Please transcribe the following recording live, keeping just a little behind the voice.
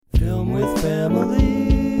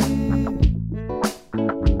family.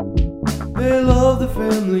 They love the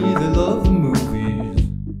family, they love the movies.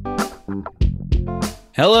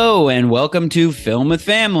 Hello and welcome to Film with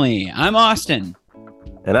Family. I'm Austin.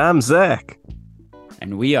 And I'm Zach.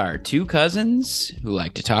 And we are two cousins who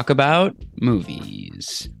like to talk about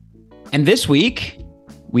movies. And this week,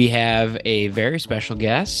 we have a very special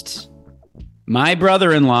guest. My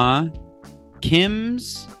brother-in-law,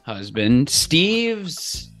 Kim's husband,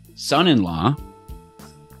 Steve's son-in-law.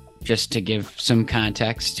 Just to give some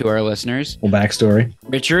context to our listeners. Well, backstory.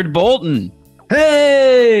 Richard Bolton.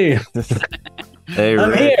 Hey! Hey,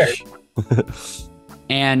 I'm Rich. here.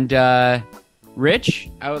 And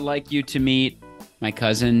Rich, I would like you to meet my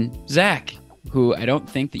cousin, Zach, who I don't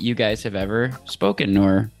think that you guys have ever spoken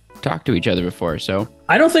or talked to each other before. So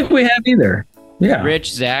I don't think we have either. Yeah.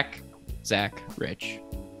 Rich, Zach, Rich.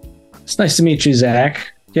 It's nice to meet you,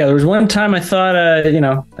 Zach. Yeah, there was one time I thought,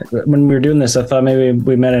 when we were doing this, I thought maybe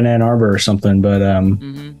we met in Ann Arbor or something, but I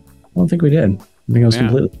don't think we did. I think it was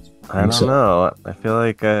completely. I don't know. I feel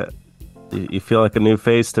like you feel like a new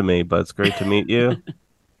face to me, but it's great to meet you.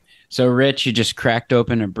 So, Rich, you just cracked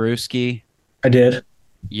open a brewski. I did.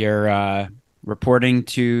 You're reporting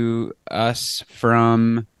to us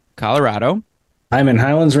from Colorado. I'm in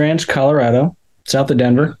Highlands Ranch, Colorado, south of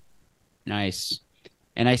Denver. Nice.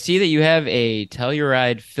 And I see that you have a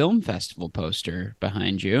Telluride Film Festival poster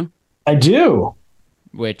behind you. I do.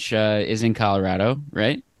 Which is in Colorado,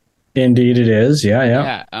 right? Indeed it is. Yeah.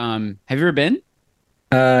 Yeah. Have you ever been?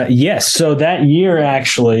 Yes. So that year,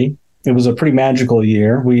 actually, it was a pretty magical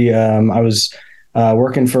year. I was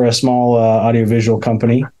working for a small audiovisual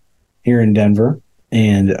company here in Denver.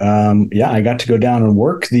 And I got to go down and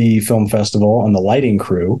work the film festival on the lighting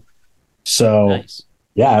crew. So nice.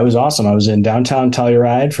 Yeah, it was awesome. I was in downtown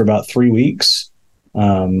Telluride for about 3 weeks.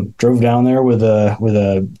 Drove down there with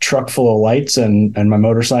a truck full of lights and my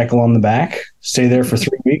motorcycle on the back. Stayed there for 3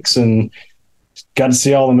 weeks and got to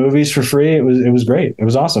see all the movies for free. It was great. It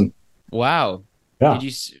was awesome. Wow. Yeah.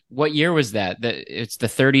 What year was that? It's the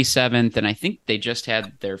 37th, and I think they just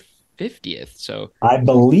had their 50th. So I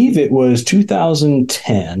believe it was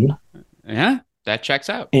 2010. Yeah, that checks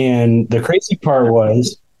out. And the crazy part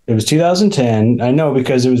was it was 2010. I know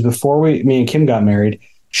because it was before me and Kim got married.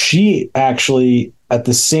 She actually, at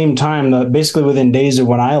the same time, basically within days of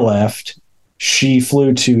when I left, she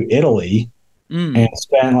flew to Italy and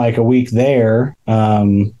spent like a week there,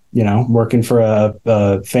 working for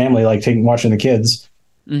a family, like watching the kids.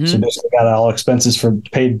 Mm-hmm. So basically got all expenses for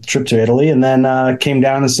paid trip to Italy, and then came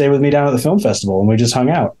down and stayed with me down at the film festival, and we just hung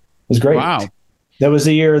out. It was great. Wow. That was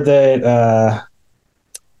the year that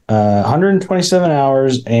 127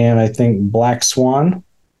 Hours and I think Black Swan.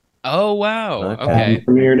 Oh, wow. Okay.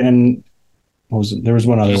 Premiered, and there was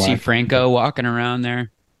one other one. Did you see Franco walking around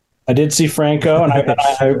there? I did see Franco, and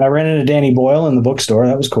I ran into Danny Boyle in the bookstore.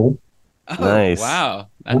 That was cool. Oh, nice. Wow.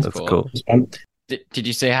 That's cool. Did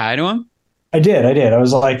you say hi to him? I did. I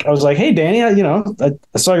was like, hey, Danny, I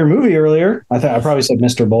saw your movie earlier. I probably said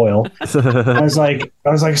Mr. Boyle. I was like,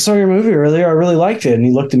 I saw your movie earlier. I really liked it. And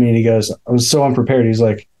he looked at me and he goes, I was so unprepared. He's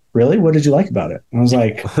like, really? What did you like about it? And I was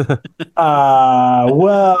like,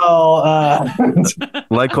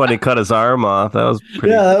 like when he cut his arm off. That was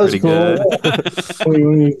pretty. Yeah, that was cool. Good.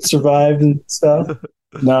 when he survived and stuff.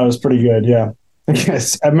 No, it was pretty good. Yeah. I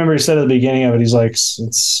remember he said at the beginning of it, he's like,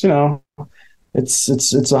 it's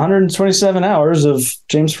 127 hours of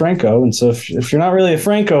James Franco. And so if you're not really a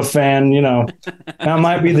Franco fan, now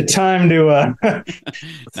might be the time to,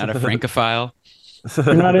 not a Francophile.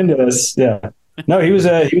 You're not into this. Yeah. No, he was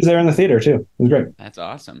there in the theater too. It was great. That's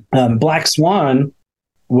awesome. Black Swan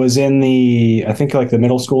was in I think like the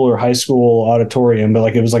middle school or high school auditorium, but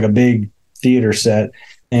like it was like a big theater set.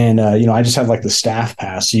 And, I just had like the staff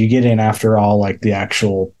pass. So you get in after all like the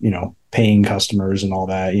actual, paying customers and all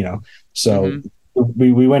that, So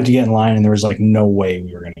we went to get in line and there was like no way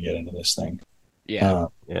we were going to get into this thing. Yeah.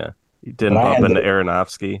 Yeah. You didn't bump into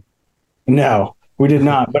Aronofsky? No, we did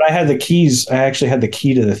not. But I had the keys. I actually had the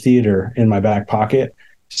key to the theater in my back pocket.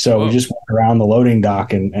 So we just went around the loading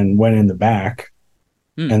dock and went in the back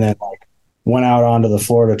and then like went out onto the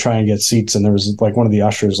floor to try and get seats. And there was like one of the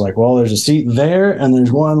ushers like, well, there's a seat there and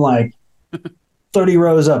there's one like 30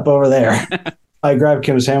 rows up over there. I grabbed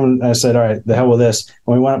Kim's hand and I said, all right, the hell with this.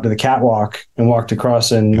 And we went up to the catwalk and walked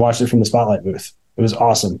across and watched it from the spotlight booth. It was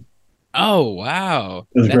awesome. Oh, wow.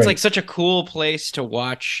 That's great. Like such a cool place to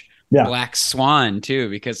watch yeah. Black Swan too,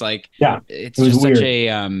 because like it's it just weird. such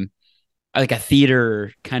a like a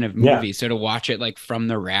theater kind of movie. Yeah. So to watch it like from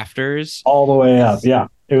the rafters all the way up. Yeah.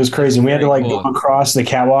 It was crazy. And we had to like go across the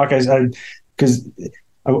catwalk because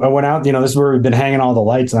I went out, this is where we've been hanging all the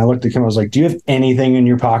lights, and I looked at Kim. I was like, "Do you have anything in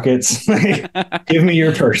your pockets? Like, give me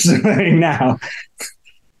your purse now."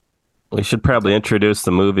 We should probably introduce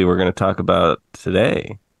the movie we're going to talk about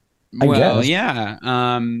today. I Well, guess. yeah.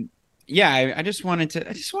 I just wanted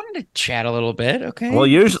to chat a little bit. Okay. Well,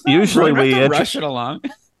 usually we rush it along.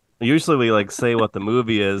 usually we like say what the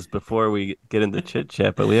movie is before we get into chit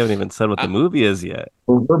chat, but we haven't even said what the movie is yet.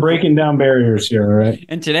 We're breaking down barriers here, all right?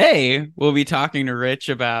 And today we'll be talking to Rich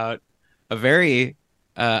about a very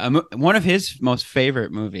one of his most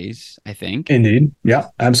favorite movies, I think. Indeed. Yeah,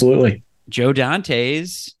 absolutely. Joe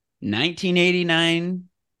Dante's 1989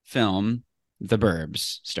 film, The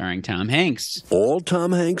Burbs, starring Tom Hanks. All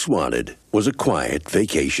Tom Hanks wanted was a quiet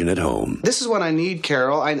vacation at home. This is what I need,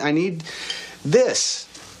 Carol. I need this.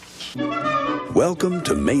 Welcome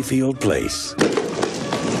to Mayfield Place.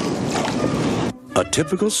 A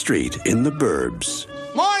typical street in the Burbs,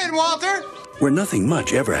 Morning, Walter. where nothing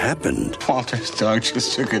much ever happened Walter's dog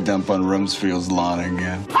just took a dump on Rumsfeld's lawn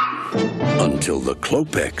again. until the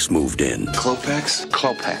Klopeks moved in. Klopex?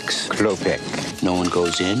 Klopex. Klopek. No one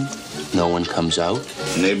goes in, no one comes out.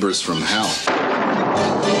 Neighbors from hell.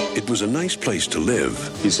 It was a nice place to live,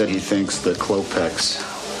 He said he thinks the Klopex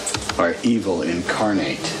are evil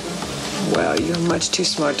incarnate. Well, you're much too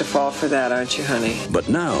smart to fall for that, aren't you, honey? but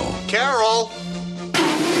now Carol!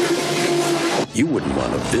 you wouldn't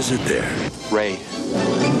want to visit there. Ray,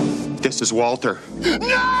 this is Walter.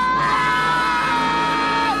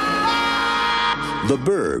 The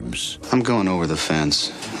Burbs, I'm going over the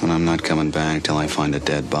fence, and I'm not coming back till I find a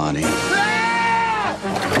dead body.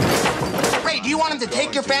 Ray, do you want him to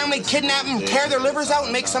take your family, kidnap them, tear their livers out,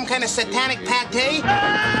 and make some kind of satanic pate?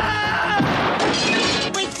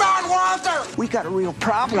 We found Walter! We got a real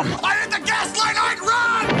problem. I hit the gas line, I'd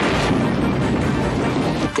run!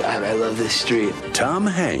 God, I love this street. Tom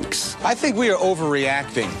Hanks, I think we are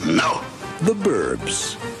overreacting. No. The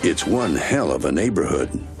Burbs. It's one hell of a neighborhood.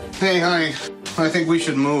 Hey, honey, I think we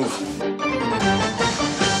should move.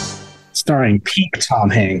 Starring peak Tom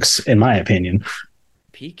Hanks, in my opinion.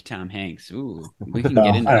 Peak Tom Hanks. Ooh, we can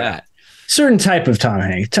get into I don't that. Certain type of Tom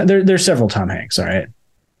Hanks. There's several Tom Hanks, all right?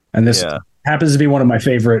 And this happens to be one of my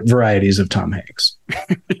favorite varieties of Tom Hanks.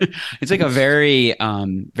 It's like a very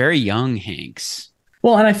very young Hanks.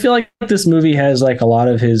 Well, and I feel like this movie has like a lot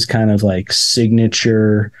of his kind of like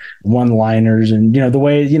signature one-liners, and the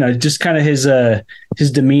way just kind of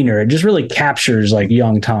his demeanor. It just really captures like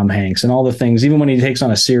young Tom Hanks and all the things. Even when he takes on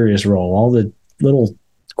a serious role, all the little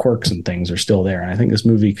quirks and things are still there. And I think this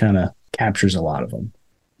movie kind of captures a lot of them.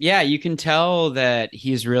 Yeah, you can tell that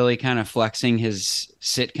he's really kind of flexing his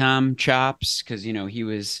sitcom chops because he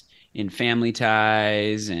was in Family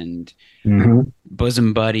Ties and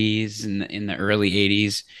Bosom Buddies in the early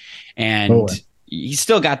 80s, and he's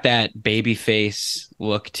still got that baby face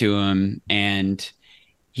look to him, and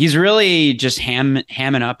he's really just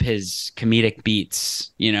hamming up his comedic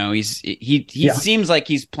beats. He seems like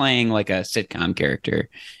he's playing like a sitcom character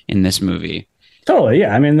in this movie. Totally,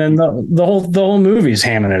 yeah. I mean, then the whole movie's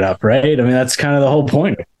hamming it up, right? I mean, that's kind of the whole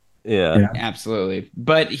point. Yeah. Absolutely.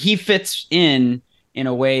 But he fits in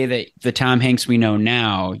a way that the Tom Hanks we know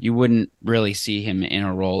now, you wouldn't really see him in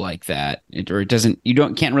a role like that. Can't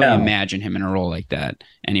really imagine him in a role like that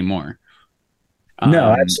anymore.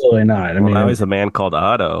 No, absolutely not. I mean, now he's a man called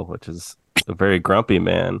Otto, which is a very grumpy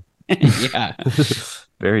man. Yeah.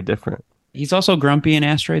 Very different. He's also grumpy in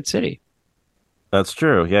Asteroid City. That's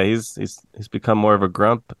true. Yeah, he's become more of a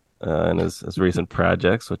grump in his recent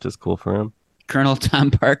projects, which is cool for him. Colonel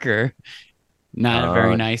Tom Parker, not a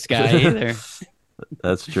very nice guy either.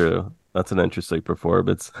 That's true. That's an interesting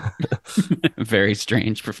performance. Very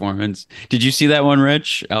strange performance. Did you see that one,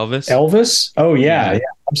 Rich? Elvis? Oh yeah,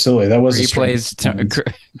 absolutely. That was he plays the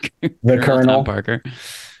Colonel Colonel Tom Parker.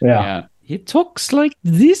 Yeah. He talks like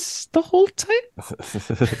this the whole time.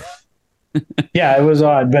 Yeah, it was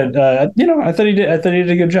odd, but I thought he did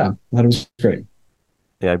a good job. I thought it was great.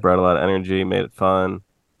 Yeah, he brought a lot of energy, made it fun.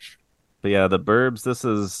 But yeah, The Burbs, this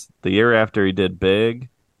is the year after he did Big,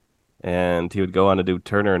 and he would go on to do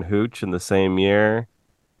Turner and Hooch in the same year.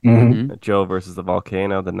 Joe versus the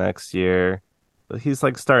Volcano the next year. But he's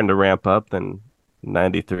like starting to ramp up. Then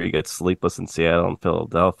 93 he gets Sleepless in Seattle and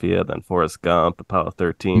Philadelphia, then Forrest Gump, Apollo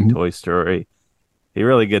 13, Toy Story. He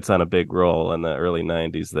really gets on a big roll in the early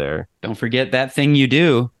 90s there. Don't forget That Thing You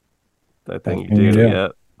Do. That Thing You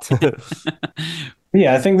Do, yeah.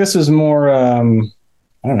 Yeah, I think this is more, I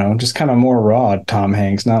don't know, just kind of more raw Tom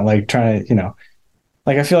Hanks, not like trying to,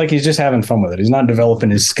 like I feel like he's just having fun with it. He's not developing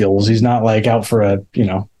his skills. He's not like out for a,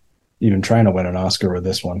 even trying to win an Oscar with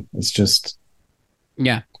this one. It's just.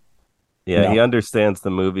 Yeah. Yeah, he understands the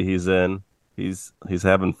movie he's in. He's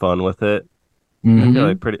having fun with it. I Mhm. feel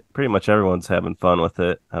like pretty much everyone's having fun with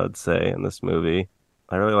it, I would say, in this movie.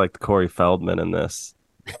 I really liked Corey Feldman in this.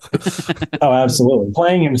 Oh, absolutely.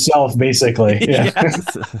 Playing himself, basically. Yeah.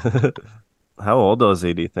 Yeah. How old was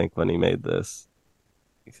he, do you think, when he made this?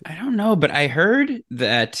 I don't know, but I heard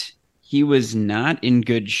that he was not in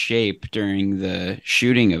good shape during the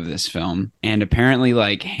shooting of this film. And apparently,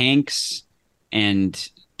 like Hanks and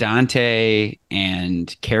Dante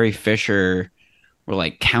and Carrie Fisher were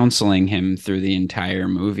like counseling him through the entire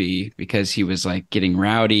movie because he was like getting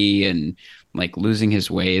rowdy and like losing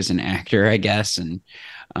his way as an actor, I guess. And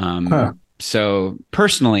Huh. so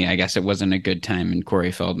personally, I guess it wasn't a good time in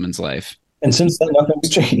Corey Feldman's life. And since then, nothing's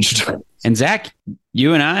changed. And Zach,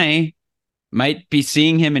 you and I might be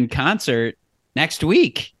seeing him in concert next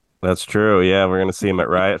week. That's true. Yeah, we're gonna see him at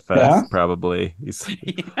Riot Fest Yeah? probably.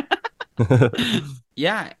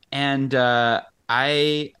 Yeah, and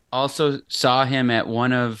I also saw him at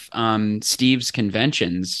one of Steve's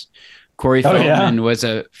conventions. Corey Oh, yeah? Feldman was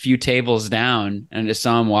a few tables down, and I just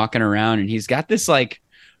saw him walking around, and he's got this like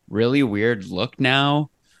really weird look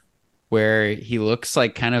now, where he looks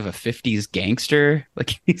like kind of a 50s gangster.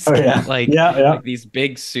 Like he's Oh, got yeah. like, Yeah, yeah. like these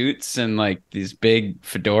big suits and like these big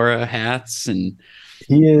fedora hats, and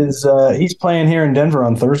He's playing here in Denver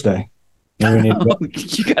on Thursday. Maybe we need to go.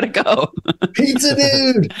 you gotta go. Pizza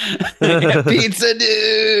dude. Yeah, pizza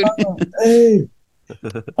dude. Hey.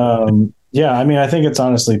 Yeah, I mean, I think it's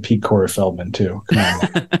honestly peak Corey Feldman too. Come on.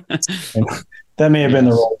 And that may have been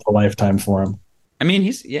the role of a lifetime for him. I mean,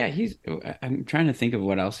 he's. I'm trying to think of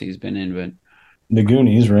what else he's been in, but of The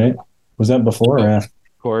Goonies, right? Was that before or after?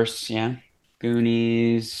 course, yeah,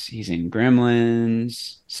 Goonies. He's in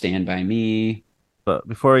Gremlins, Stand by Me. But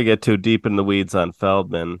before we get too deep in the weeds on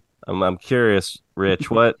Feldman, I'm curious,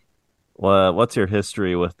 Rich, what's your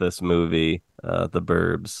history with this movie, The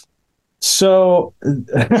Burbs? So,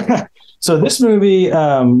 so this movie,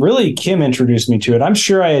 really, Kim introduced me to it. I'm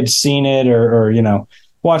sure I had seen it or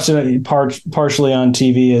watched it partially on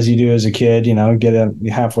TV as you do as a kid, get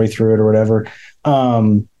halfway through it or whatever.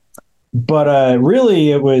 But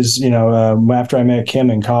really, it was after I met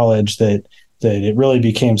Kim in college that it really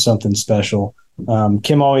became something special.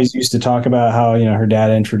 Kim always used to talk about how her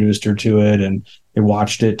dad introduced her to it, and they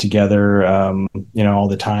watched it together. All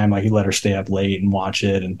the time. Like he let her stay up late and watch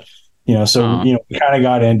it, and we kind of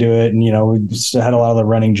got into it, and we just had a lot of the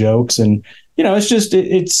running jokes, and it's just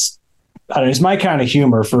it's I don't know, it's my kind of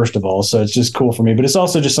humor, first of all, so it's just cool for me. But it's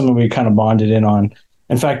also just something we kind of bonded in on.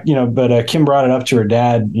 In fact, but Kim brought it up to her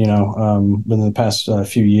dad, within the past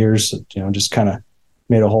few years, just kind of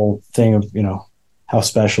made a whole thing of, how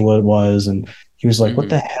special it was. And he was like, "What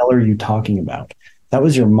the hell are you talking about? That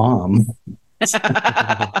was your mom."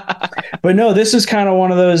 But no, this is kind of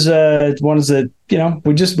one of those ones that,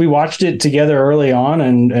 we watched it together early on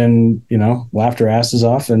and laughed our asses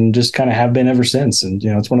off and just kind of have been ever since. And,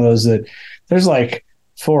 it's one of those that there's like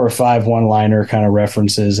 4 or 5 one-liner kind of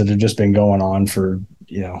references that have just been going on for,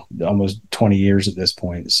 almost 20 years at this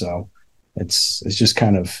point. So it's just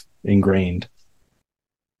kind of ingrained.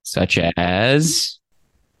 Such as,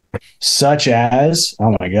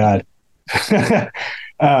 oh my God.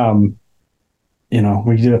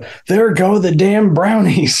 We do, there go the damn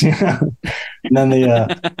brownies. And then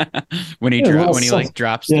when he drops,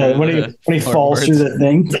 when he falls through the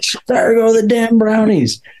thing, there go the damn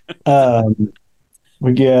brownies.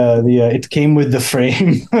 It came with the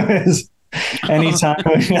frame. anytime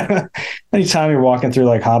you're walking through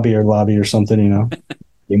like Hobby or Lobby or something,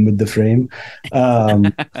 came with the frame.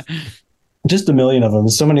 Just a million of them.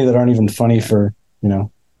 There's so many that aren't even funny for,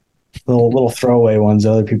 little throwaway ones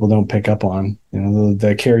that other people don't pick up on.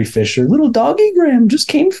 The Carrie Fisher little doggy Graham just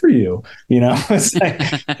came for you. It's like,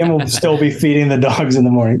 and we'll still be feeding the dogs in the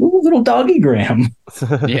morning. Ooh, little doggy Graham.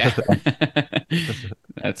 Yeah,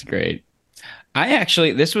 that's great.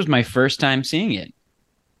 This was my first time seeing it.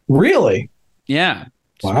 Really? Yeah.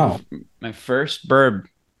 Wow. My first Burb.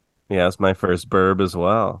 Yeah, it's my first Burb as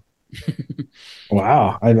well.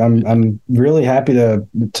 Wow. I'm really happy to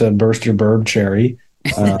burst your Burb cherry.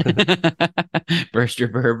 Burst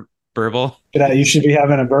your burble. You should be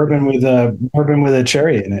having a bourbon with a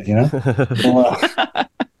cherry in it,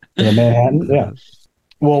 a Manhattan. Yeah.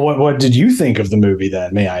 Well, what did you think of the movie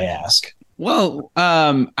then? May I ask? Well,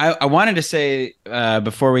 I wanted to say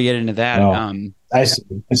before we get into that. I see.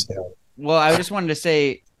 Well, I just wanted to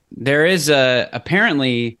say there is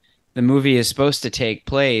apparently the movie is supposed to take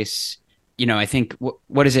place. I think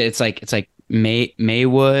what is it? It's like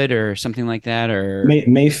Maywood or something like that, or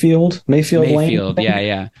Mayfield Lane.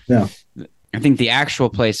 Yeah. I think the actual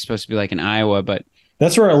place is supposed to be like in Iowa, but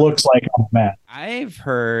That's where it looks like on the map. I've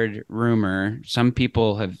heard rumor, some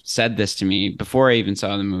people have said this to me before I even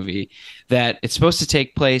saw the movie, that it's supposed to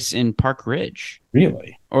take place in Park Ridge.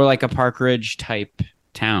 Really? Or like a Park Ridge type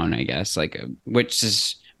town, I guess, which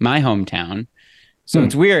is my hometown. So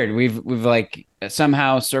it's weird. We've like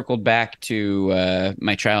somehow circled back to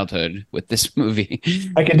my childhood with this movie.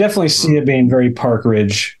 I could definitely see it being very Park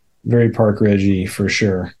Ridgey for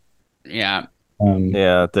sure. Yeah.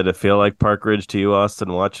 Yeah, did it feel like Park Ridge to you,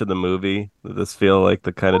 Austin, watching the movie? Did this feel like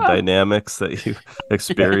the kind of dynamics that you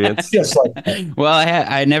experienced? Just like that. Well,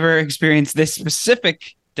 I never experienced this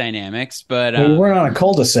specific dynamics, but we weren't on a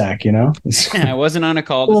cul-de-sac, you know. I wasn't on a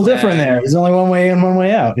cul-de-sac. A little different there. There's only one way in, one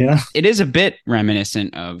way out, you know. It is a bit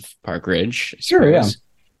reminiscent of Park Ridge. Sure, yeah.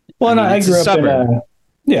 Well, I grew up in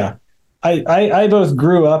I both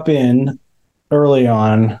grew up in early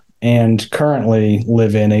on and currently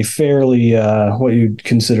live in a fairly what you'd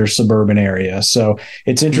consider suburban area. So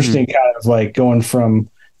it's interesting kind of like going from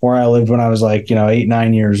where I lived when I was like, 8,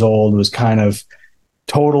 9 years old was kind of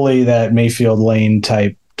totally that Mayfield Lane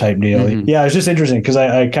type deal. Yeah, it's just interesting because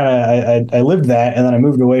I lived that and then I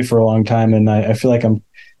moved away for a long time and I feel like I'm,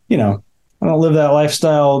 I don't live that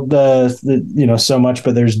lifestyle, so much,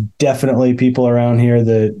 but there's definitely people around here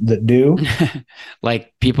that do.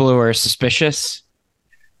 Like people who are suspicious.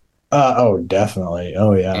 Oh, definitely.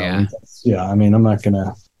 Oh, yeah. Yeah. I mean, I'm not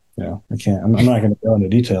gonna, I can't. I'm not gonna go into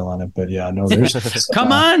detail on it, but yeah, no. There's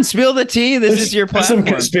come on, spill the tea. This is your platform. Some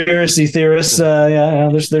conspiracy theorists.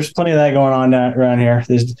 There's plenty of that going on around here.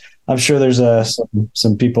 I'm sure there's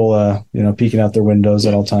some people peeking out their windows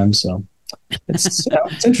at all times. So it's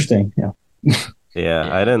interesting. Yeah.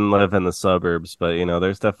 Yeah, I didn't live in the suburbs, but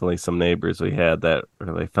there's definitely some neighbors we had that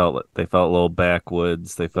really felt a little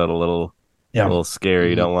backwoods. They felt a little scary.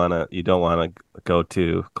 You don't want to go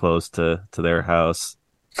too close to their house.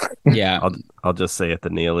 Yeah, I'll just say it, the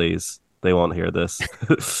Neelys. They won't hear this.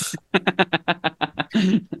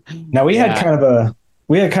 Now we had kind of a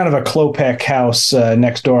Klopek house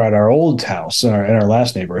next door at our old house in our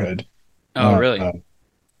last neighborhood. Oh, really?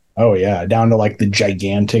 Oh yeah, down to like the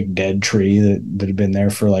gigantic dead tree that had been there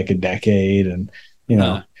for like a decade, and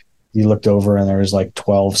you looked over and there was like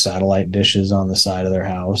 12 satellite dishes on the side of their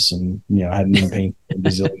house, and hadn't been painted in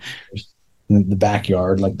bazillion years. In the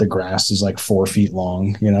backyard, like the grass is like 4 feet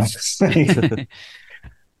long. They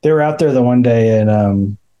were out there the one day,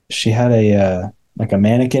 and she had a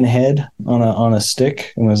mannequin head on a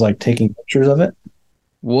stick and was like taking pictures of it.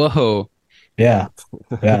 Whoa! Yeah.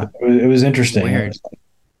 It was interesting. Weird.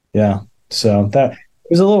 Yeah. So that it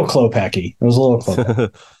was a little Klopecky. It was a little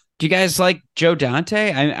Klopecky. Do you guys like Joe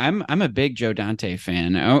Dante? I'm a big Joe Dante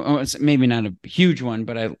fan. It's maybe not a huge one,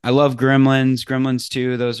 but I love Gremlins, Gremlins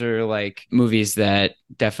 2. Those are like movies that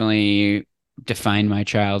definitely defined my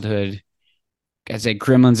childhood. I'd say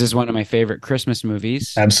Gremlins is one of my favorite Christmas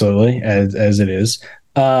movies. Absolutely, as it is.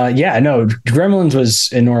 Gremlins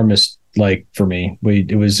was enormous. Like for me,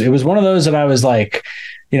 it was one of those that I was like,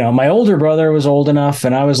 my older brother was old enough,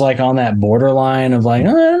 and I was like on that borderline of like,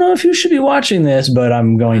 I don't know if you should be watching this, but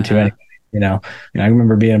I'm going to anyway. I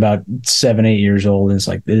remember being about 7, 8 years old, and it's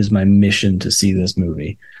like, it is my mission to see this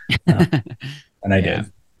movie, and I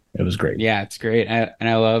did. It was great. Yeah, it's great, and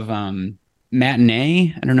I love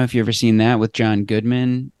Matinee. I don't know if you've ever seen that with John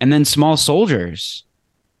Goodman, and then Small Soldiers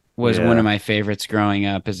was one of my favorites growing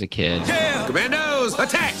up as a kid. Commandos,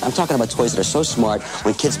 attack! I'm talking about toys that are so smart,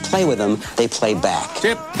 when kids play with them, they play back.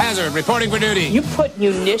 Chip Hazard, reporting for duty. You put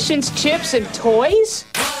munitions, chips, and toys?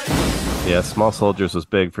 Yeah, Small Soldiers was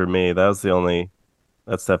big for me. That's definitely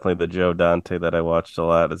the Joe Dante that I watched a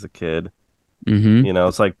lot as a kid. Mm-hmm.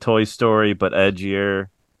 It's like Toy Story, but edgier.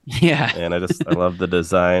 Yeah. And I love the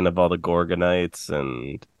design of all the Gorgonites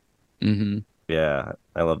and yeah,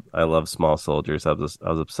 I love Small Soldiers. I was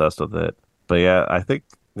obsessed with it. But yeah, I think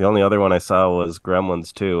the only other one I saw was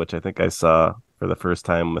Gremlins 2, which I think I saw for the first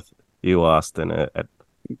time with you, Austin, in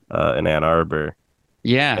Ann Arbor.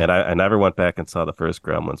 Yeah. And I never went back and saw the first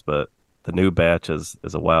Gremlins, but the new batch is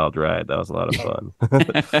a wild ride. That was a lot of fun.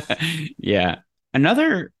 Yeah.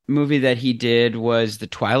 Another movie that he did was the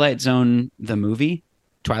Twilight Zone, the movie.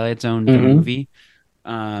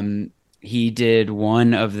 He did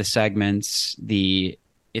one of the segments, the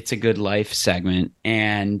It's a Good Life segment.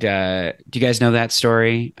 And do you guys know that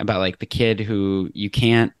story about like the kid who you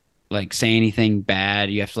can't like say anything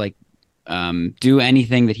bad? You have to like do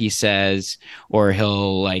anything that he says, or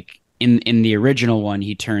he'll like in the original one,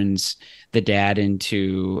 he turns the dad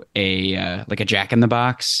into a Jack in the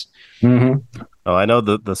Box. Mm-hmm. Oh, I know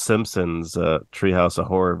the Simpsons Treehouse of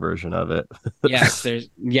Horror version of it.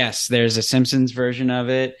 There's a Simpsons version of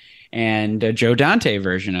it and a Joe Dante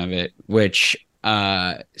version of it, which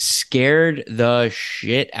scared the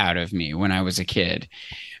shit out of me when I was a kid.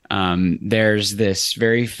 There's this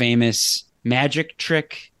very famous magic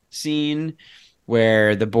trick scene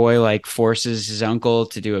where the boy like forces his uncle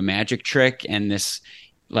to do a magic trick, and this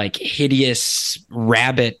like hideous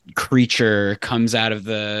rabbit creature comes out of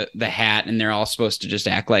the hat, and they're all supposed to just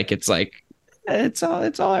act like it's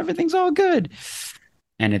all everything's all good,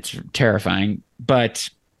 and it's terrifying. But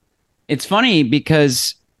it's funny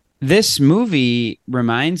because this movie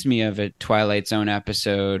reminds me of a Twilight Zone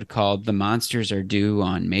episode called "The Monsters Are Due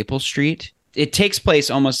on Maple Street." It takes place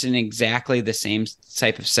almost in exactly the same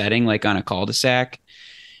type of setting, like on a cul-de-sac.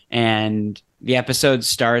 And the episode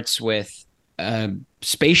starts with a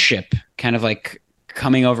spaceship kind of like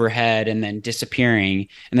coming overhead and then disappearing.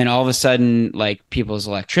 And then all of a sudden, like people's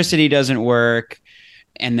electricity doesn't work.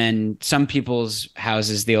 And then some people's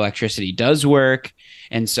houses, the electricity does work.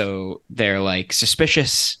 And so they're like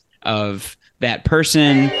suspicious of that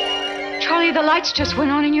person. Charlie, the lights just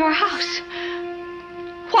went on in your house.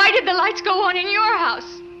 Why did the lights go on in your house?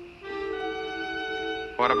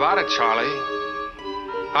 What about it, Charlie?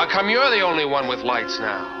 How come you're the only one with lights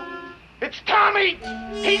now? It's Tommy!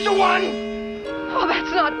 He's the one! Oh,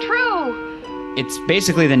 that's not true. It's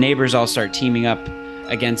basically the neighbors all start teaming up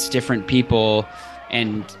against different people.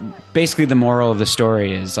 And basically the moral of the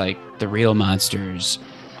story is like the real monsters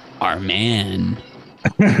are man.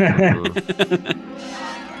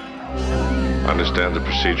 Understand the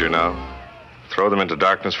procedure now? Throw them into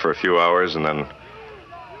darkness for a few hours and then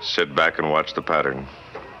sit back and watch the pattern.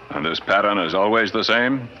 And this pattern is always the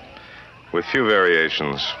same? With few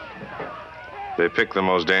variations. They pick the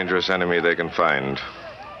most dangerous enemy they can find,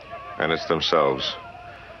 and it's themselves.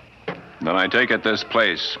 Then I take it this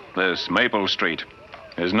place, this Maple Street,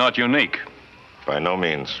 is not unique. By no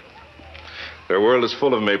means. Their world is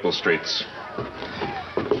full of Maple Streets.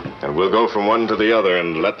 And we'll go from one to the other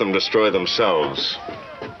and let them destroy themselves.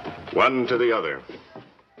 One to the other.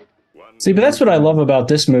 See, but that's what I love about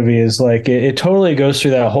this movie is like it totally goes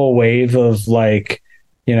through that whole wave of like,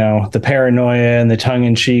 you know, the paranoia and the tongue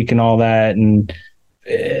in cheek and all that. And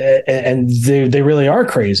they really are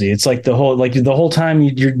crazy. It's like the whole time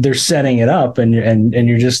they're setting it up and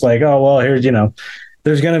you're just like, oh, well, here's, you know,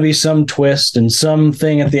 there's going to be some twist and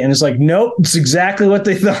something at the end. It's like, nope, it's exactly what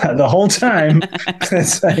they thought the whole time.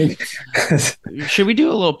 It's like, should we do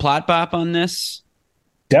a little plot bop on this?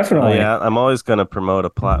 Definitely. Oh, yeah, I'm always going to promote a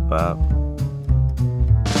plot bop.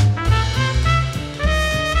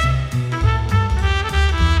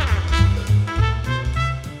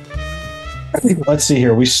 Let's see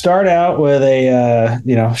here. We start out with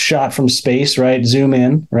a shot from space, right? Zoom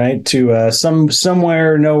in, right, to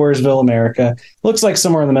somewhere nowheresville, America. Looks like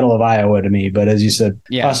somewhere in the middle of Iowa to me, but as you said,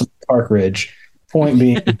 possibly Park Ridge. Point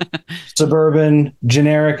being, suburban,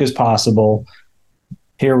 generic as possible.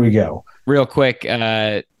 Here we go. Real quick,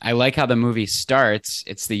 I like how the movie starts.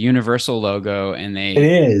 It's the Universal logo, and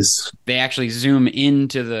they actually zoom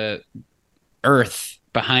into the Earth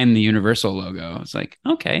behind the Universal logo. It's like,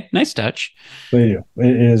 okay, nice touch. They do.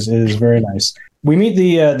 It is very nice. We meet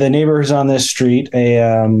the neighbors on this street.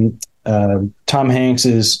 Tom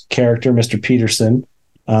Hanks's character, Mr. Peterson.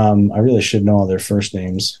 I really should know all their first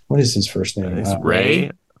names. What is his first name? It's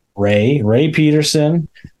Ray. Ray Peterson.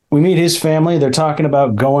 We meet his family. They're talking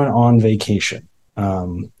about going on vacation.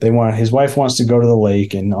 His wife wants to go to the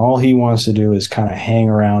lake, and all he wants to do is kind of hang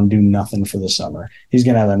around, do nothing for the summer. He's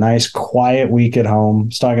going to have a nice, quiet week at home.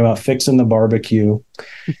 He's talking about fixing the barbecue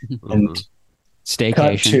and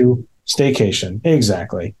staycation.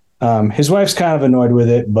 Exactly. His wife's kind of annoyed with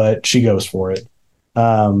it, but she goes for it.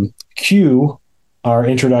 Cue our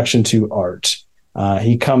introduction to Art.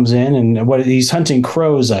 He comes in and he's hunting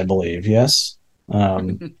crows, I believe. Yes.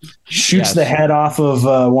 Shoots the head off of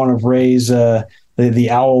one of Ray's the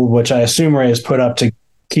owl, which I assume Ray has put up to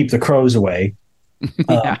keep the crows away.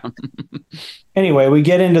 Anyway, we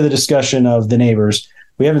get into the discussion of the neighbors.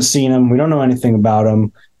 We haven't seen them. We don't know anything about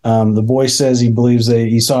them. The boy says he believes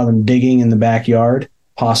he saw them digging in the backyard,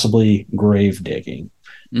 possibly grave digging.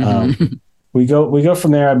 We go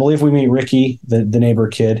from there. I believe we meet Ricky, the neighbor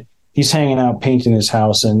kid. He's hanging out, painting his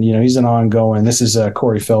house, and he's an ongoing. This is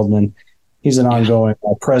Corey Feldman. He's an ongoing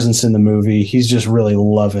presence in the movie. He's just really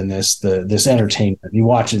loving this entertainment.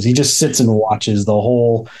 He just sits and watches the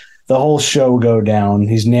whole show go down.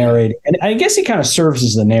 He's narrating, and I guess he kind of serves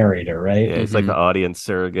as the narrator, right? Yeah, he's like the audience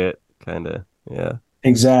surrogate, kind of. Yeah,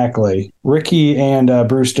 exactly. Ricky and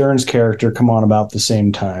Bruce Dern's character come on about the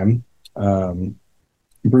same time.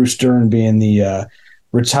 Bruce Dern being the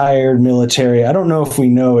retired military. I don't know if we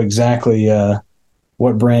know exactly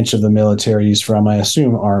what branch of the military he's from. I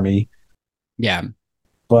assume Army. Yeah.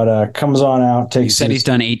 but comes on out. He Takes. said he's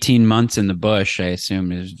done 18 months in the bush. I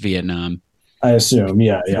assume is Vietnam. I assume,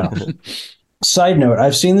 yeah. Side note: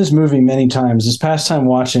 I've seen this movie many times. This past time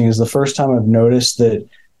watching is the first time I've noticed that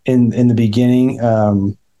in the beginning,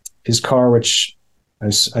 his car, which I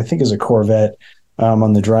think is a Corvette,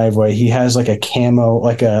 on the driveway, he has like a camo,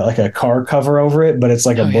 like a car cover over it, but it's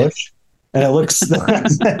like a bush, and it looks.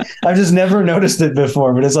 I've just never noticed it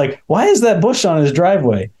before, but it's like, why is that bush on his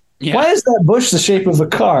driveway? Yeah. Why is that bush the shape of a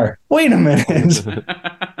car? Wait a minute.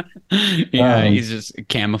 He's just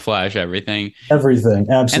camouflage everything. Everything,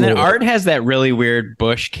 absolutely. And then Art has that really weird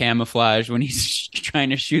bush camouflage when he's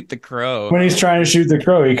trying to shoot the crow. When he's trying to shoot the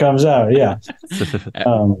crow, he comes out. Yeah.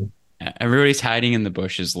 Everybody's hiding in the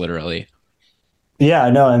bushes, literally.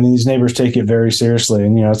 Yeah, no, I mean, these neighbors take it very seriously,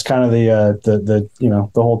 and it's kind of the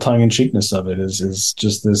the whole tongue in cheekness of it is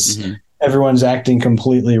just this. Mm-hmm. Everyone's acting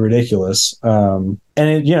completely ridiculous. And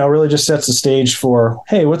it, really just sets the stage for,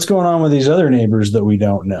 hey, what's going on with these other neighbors that we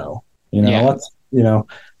don't know?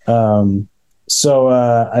 So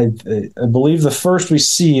I believe the first we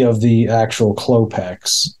see of the actual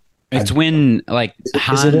Klopeks. It's when like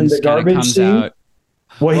Hans is it in the garbage comes scene? out.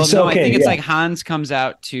 Well, I think it's like Hans comes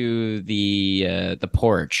out to the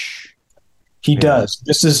porch. He does.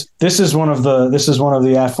 This is one of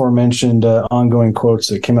the aforementioned ongoing quotes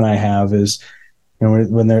that Kim and I have is,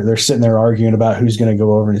 when they're sitting there arguing about who's going to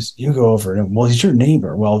go over, and you go over, and well, he's your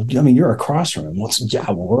neighbor. Well, I mean, you're across from him. Well,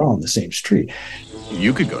 we're all on the same street.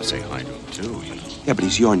 You could go say hi to him too. Yeah, but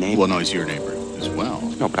he's your neighbor. Well, no, he's your neighbor as well.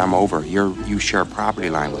 No, but I'm over. You share a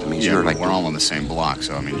property line with him. We're all on the same block,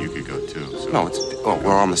 so I mean, you could go too. So. No,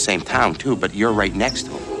 we're all in the same town too, but you're right next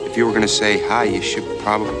to him. If you were going to say hi, you should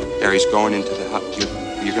probably. There, he's going into the house.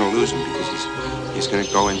 You're going to lose him because he's going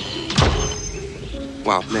to go in.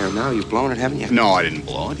 Well, there, now you've blown it, haven't you? No, I didn't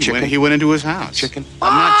blow it. He went into his house. Chicken?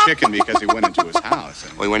 I'm not chicken because he went into his house.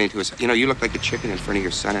 Well, he went into his. You look like a chicken in front of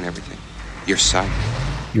your son and everything. Your son.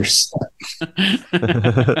 Your son.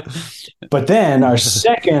 But then our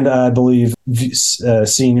second, I believe,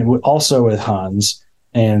 scene also with Hans,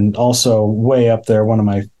 and also way up there, one of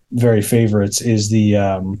my very favorites is the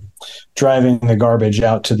driving the garbage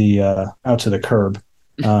out to the curb.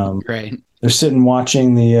 Right. They're sitting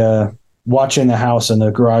watching the house, and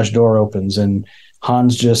the garage door opens, and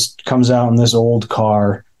Hans just comes out in this old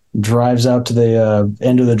car, drives out to the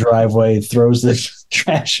end of the driveway, throws the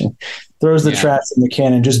trash in the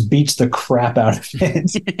can, and just beats the crap out of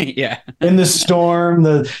it. Yeah. In the storm,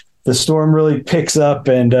 the storm really picks up,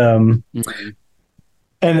 and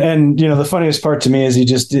And the funniest part to me is he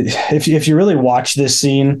just, if you really watch this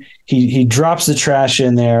scene, he drops the trash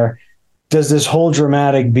in there, does this whole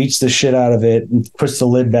dramatic, beats the shit out of it, and puts the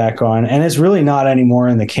lid back on, and it's really not any more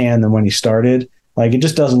in the can than when he started. Like, it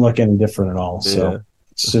just doesn't look any different at all. So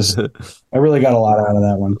it's just, I really got a lot out of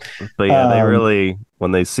that one. But yeah, they really,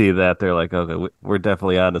 when they see that, they're like, okay, we're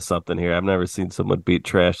definitely onto something here. I've never seen someone beat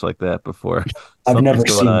trash like that before. I've never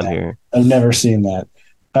seen that.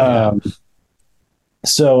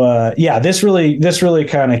 So this really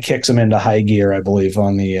kind of kicks him into high gear, I believe,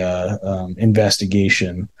 on the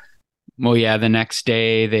investigation. Well, yeah, the next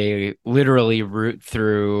day they literally root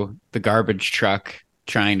through the garbage truck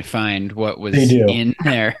trying to find what was in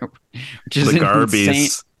there, which is the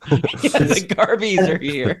Garbies. The Garbies are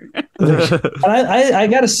here. And I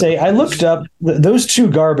got to say, I looked up those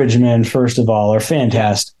two garbage men, first of all, are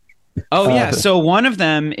fantastic. Oh, yeah. So one of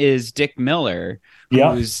them is Dick Miller,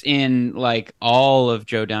 who's in like all of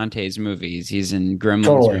Joe Dante's movies. He's in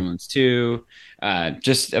Gremlins, Gremlins 2.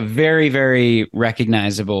 Just a very, very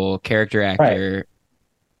recognizable character actor. Right.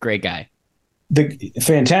 Great guy. The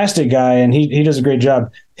fantastic guy, and he does a great job.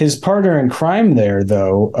 His partner in crime there,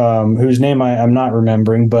 though, whose name I'm not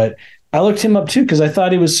remembering, but I looked him up too because I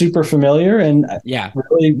thought he was super familiar, and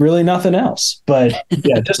really, really nothing else. But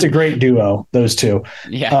yeah, just a great duo, those two.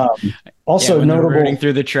 Yeah. Also when notable, they're rooting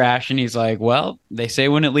through the trash, and he's like, "Well, they say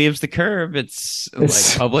when it leaves the curb, it's like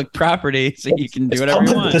public property, so you can do whatever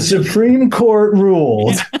you want." The Supreme Court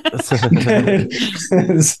ruled.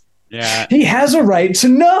 Yeah. He has a right to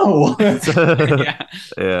know.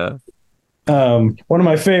 Yeah. One of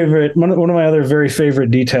my other very favorite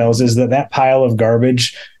details is that pile of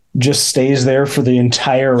garbage just stays there for the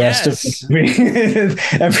entire rest of the movie.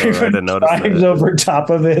 Everyone drives over top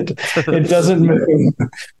of it. It doesn't move.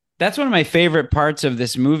 That's one of my favorite parts of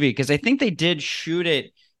this movie because I think they did shoot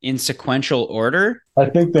it in sequential order. I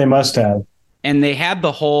think they must have. And they had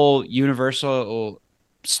the whole Universal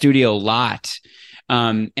Studio lot.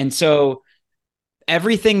 And so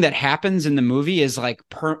everything that happens in the movie is like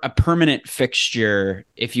a permanent fixture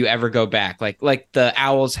if you ever go back. Like the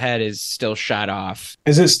owl's head is still shot off.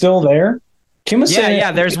 Is it still there? Kim was saying,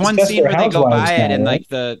 yeah. There's one scene where they go by it, and like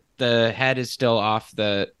the head is still off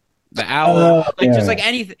the owl. Just like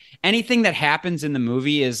anything that happens in the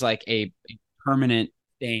movie is like a permanent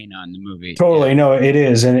stain on the movie. Totally, no, it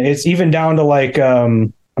is, and it's even down to like,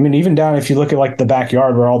 even down if you look at like the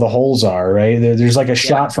backyard where all the holes are, right? There's like a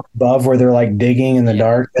shot from above where they're like digging in the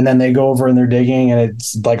dark, and then they go over and they're digging, and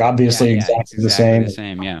it's like obviously exactly the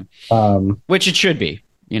same. Yeah. Which it should be,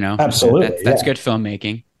 Absolutely, that's good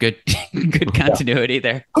filmmaking. Good continuity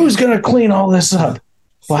there. Who's gonna clean all this up?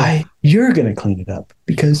 Why, you're gonna clean it up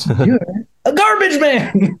because you're a garbage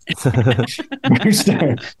man.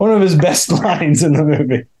 One of his best lines in the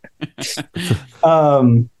movie.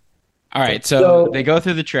 All right, so they go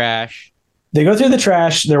through the trash.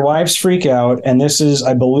 Their wives freak out, and this is,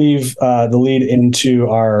 I believe, the lead into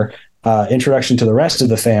our introduction to the rest of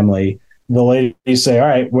the family. The ladies say, "All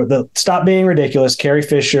right, stop being ridiculous." Carrie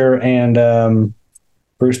Fisher and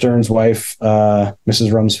Bruce Dern's wife,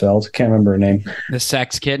 Mrs. Rumsfeld, can't remember her name. The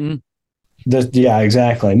sex kitten. Yeah,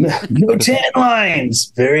 exactly. No tan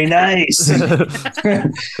lines. Very nice.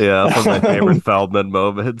 Yeah, that's one of my favorite Feldman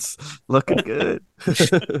moments. Looking good.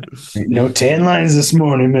 No tan lines this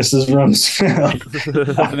morning, Mrs.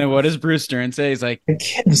 Rumsfeld. And then what does Bruce Dern say? He's like, "The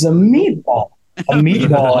kid's a meatball." A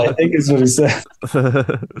meatball, I think is what he said.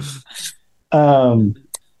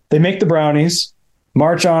 They make the brownies,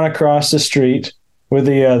 march on across the street with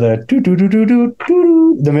the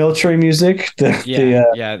military music.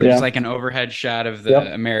 There's like an overhead shot of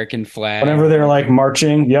the American flag. Whenever they're like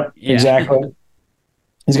marching. Yep, exactly.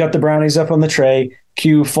 He's got the brownies up on the tray.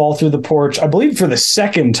 Cue fall through the porch. I believe for the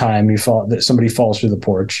second time that somebody falls through the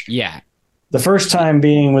porch. Yeah. The first time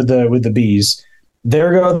being with the bees.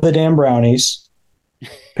 There go the damn brownies.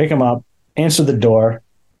 Pick them up. Answer the door.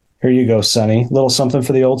 Here you go, Sonny. Little something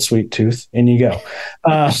for the old sweet tooth. In you go.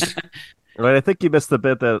 Right, I think you missed the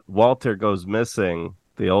bit that Walter goes missing.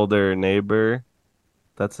 The older neighbor.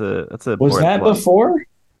 That's a was that one. Before?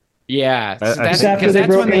 Yeah, that's after they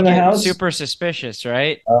broke in the house. Super suspicious,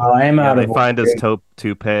 right? I am out of. They find his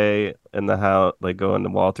toupee in the house. Like go into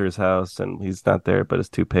Walter's house, and he's not there, but his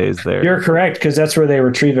toupee is there. You're correct, because that's where they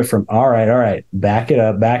retrieve it from. All right. Back it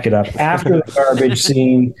up. After the garbage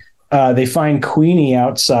scene, they find Queenie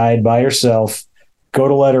outside by herself. Go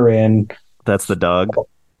to let her in. That's the dog.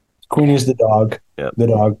 Queenie's the dog. Yep. The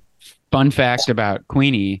dog. Fun fact about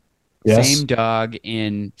Queenie: Same dog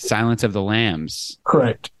in Silence of the Lambs.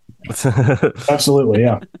 Correct. Absolutely,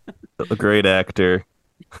 yeah. A great actor.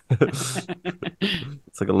 It's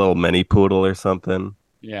like a little mini poodle or something.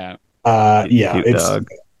 Yeah. It's dog.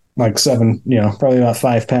 Like 7, probably about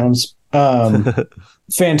 5 pounds.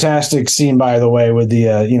 Fantastic scene, by the way, with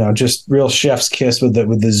the just real chef's kiss with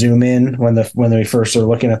the zoom in when they first are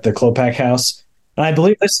looking at the Klopak house. And I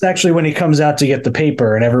believe this is actually when he comes out to get the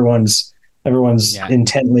paper, and everyone's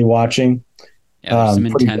intently watching. Yeah, there's some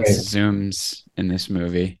intense zooms in this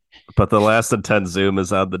movie. But the last intense zoom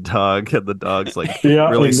is on the dog, and the dog's like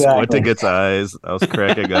really squinting its eyes. I was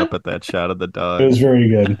cracking up at that shot of the dog. It was very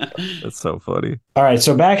good. It's so funny. All right,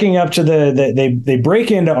 so backing up to they break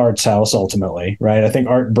into Art's house ultimately, right? I think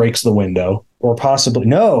Art breaks the window, or possibly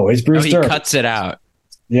no, it's Bruce Dern. He cuts it out.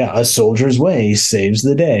 Yeah, a soldier's way saves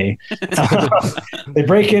the day. They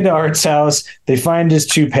break into Art's house. They find his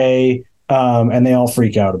toupee. And they all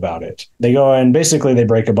freak out about it. They go and basically they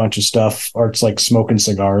break a bunch of stuff. Art's like smoking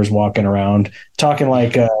cigars, walking around, talking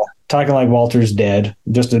like Walter's dead,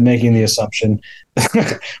 just making the assumption.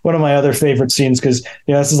 One of my other favorite scenes, because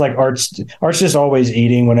this is like Art's just always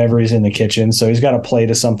eating whenever he's in the kitchen, so he's got a plate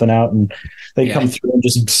of something out, and they come through and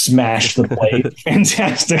just smash the plate.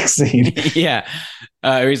 Fantastic scene. Yeah,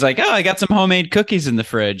 he's like, "Oh, I got some homemade cookies in the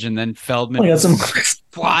fridge," and then Feldman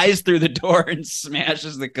flies through the door and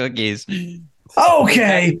smashes the cookies.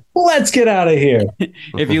 Okay, let's get out of here.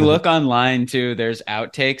 If you look online too, there's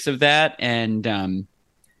outtakes of that, and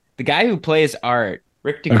the guy who plays Art,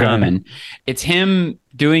 Rick DeCommon, it's him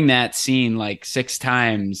doing that scene like 6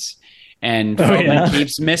 times, and Feldman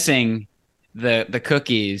keeps missing the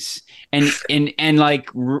cookies, and like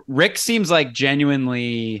Rick seems like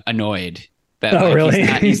genuinely annoyed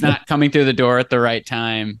that he's not coming through the door at the right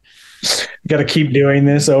time. Got to keep doing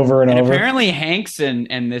this over and over. Apparently, Hanks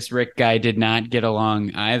and this Rick guy did not get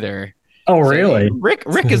along either. Oh, really? Rick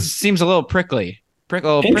seems a little prickly.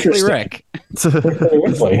 Prickly Rick.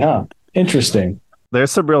 Prickly, huh? Interesting. There's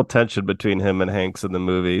some real tension between him and Hanks in the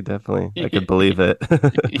movie. Definitely, I could believe it.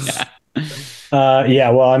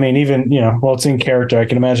 Well, I mean, even it's in character. I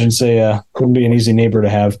can imagine, wouldn't be an easy neighbor to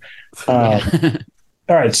have. All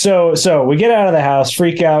right, so we get out of the house,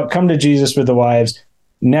 freak out, come to Jesus with the wives.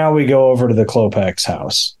 Now we go over to the Klopak's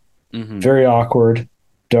house. Mm-hmm. Very awkward,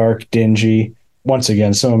 dark, dingy. once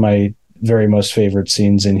again, some of my very most favorite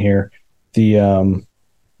scenes in here. The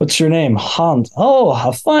what's your name? Hans. Oh,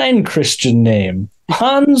 a fine Christian name.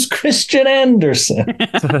 Hans Christian Andersen.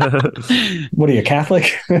 What are you,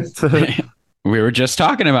 Catholic? We were just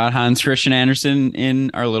talking about Hans Christian Andersen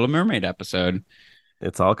in our Little Mermaid episode.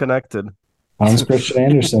 It's all connected. Hans Christian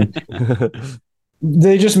Andersen.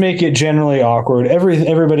 They just make it generally awkward.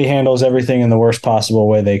 Everybody handles everything in the worst possible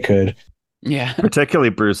way they could. Yeah. Particularly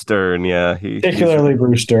Bruce Dern. Yeah.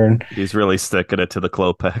 Bruce Dern. He's really sticking it to the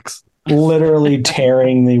Klopex. Literally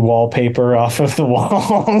tearing the wallpaper off of the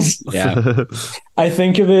walls. Yeah. I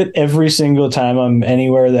think of it every single time I'm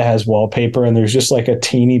anywhere that has wallpaper and there's just like a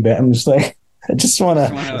teeny bit. I'm just like, I just want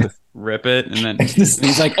to rip it. And then and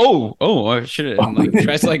he's like, oh, I should have, like,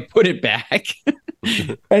 tries to like put it back.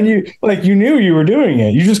 And you knew you were doing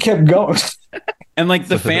it. You just kept going. And like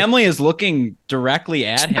the family is looking directly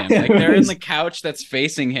at him. Like they're in the couch that's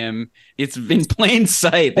facing him. It's in plain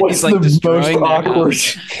sight that he's like the destroying most awkward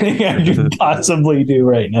thing I could possibly do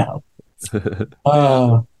right now?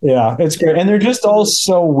 Yeah, it's great. And they're just all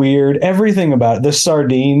so weird. Everything about it. The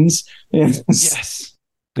sardines. Yes.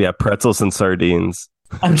 Yeah, pretzels and sardines.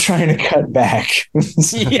 I'm trying to cut back.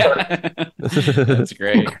 Yeah. That's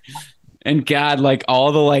great. And God, like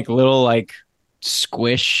all the like little like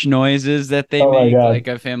squish noises that they make, like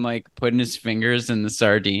of him like putting his fingers in the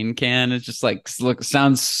sardine can. It's just like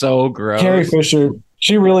sounds so gross. Carrie Fisher,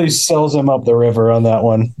 she really sells him up the river on that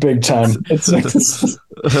one, big time. It's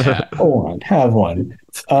Go on, have one.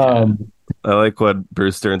 I like when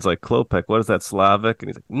Bruce Dern's like, Klopek, what is that, Slavic? And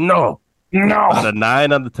he's like, no. Got a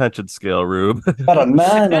 9 on the tension scale, Rube. Got a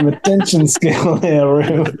 9 on the tension scale, yeah,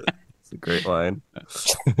 Rube. It's a great line.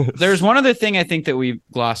 There's one other thing I think that we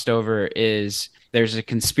glossed over is there's a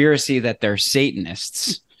conspiracy that they're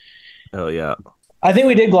Satanists. Oh, yeah. I think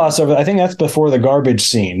we did gloss over. I think that's before the garbage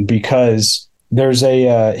scene because there's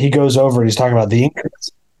he goes over and he's talking about the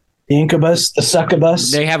incubus, the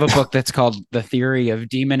succubus. They have a book that's called The Theory of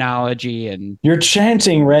Demonology. And you're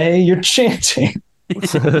chanting, Ray. You're chanting.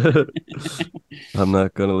 I'm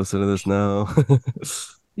not going to listen to this now.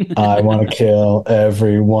 I want to kill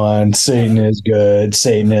everyone. Satan is good.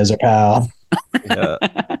 Satan is a pal. Yeah.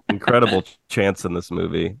 Incredible chants in this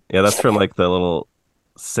movie. Yeah, that's from like the little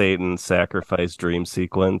Satan sacrifice dream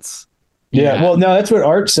sequence. Yeah, well, no, that's what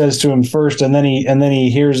Art says to him first, and then he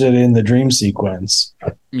hears it in the dream sequence.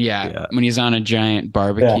 Yeah, when he's on a giant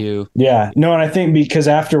barbecue. Yeah. No, and I think because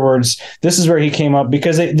afterwards, this is where he came up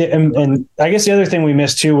because and I guess the other thing we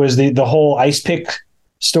missed too was the whole ice pick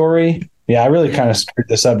story. Yeah, I really kind of screwed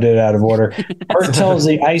this up, did it out of order. Art tells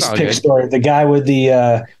the ice pick story. The guy with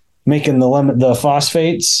the making the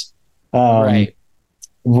phosphates. Right.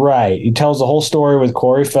 He tells the whole story with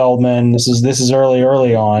Corey Feldman. This is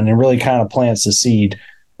early on, and really kind of plants the seed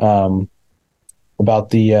about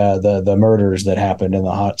the murders that happened in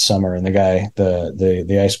the hot summer, and the guy,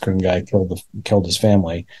 the ice cream guy, killed his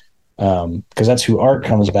family. Because that's who Art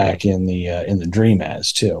comes back in the dream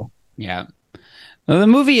as too. Yeah. Well, the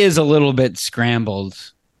movie is a little bit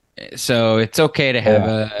scrambled, so it's okay to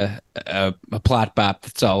have a plot bop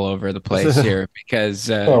that's all over the place here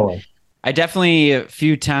because. I definitely a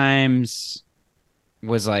few times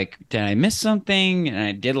was like, did I miss something? And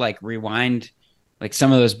I did like rewind like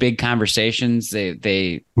some of those big conversations. There's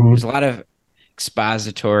a lot of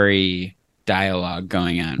expository dialogue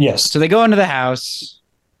going on. Yes. So they go into the house.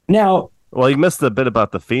 Now, well, you missed a bit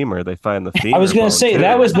about the femur. They find the femur. I was going to say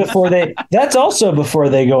that was before that's also before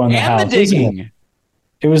they go in the house. And the digging.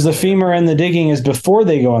 It was the femur and the digging is before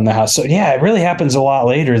they go in the house. So yeah, it really happens a lot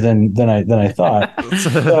later than I thought.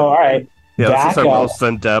 So all right. Yeah, this is our most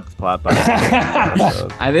in-depth plot.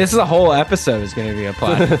 This is a whole episode is going to be a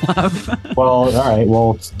plot. Well, all right.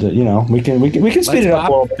 Well, we can speed it up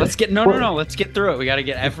a little bit. Let's get Let's get through it. We got to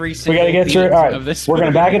get every single. We got to get through it. All right. We're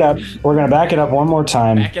going to back it up. We're going to back it up one more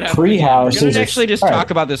time. Pre-house. We're going to actually just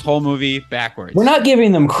talk about this whole movie backwards. We're not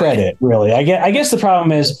giving them credit, really. I guess the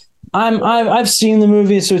problem is I've seen the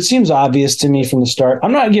movie, so it seems obvious to me from the start.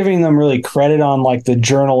 I'm not giving them really credit on like the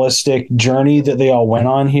journalistic journey that they all went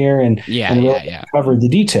on here and covered the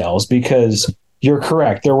details because you're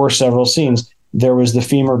correct. There were several scenes. There was the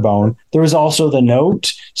femur bone. There was also the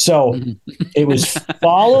note. So it was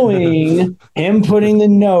following him putting the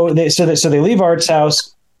note. So they leave Art's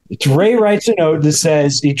house. Ray writes a note that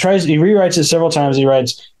says he rewrites it several times. He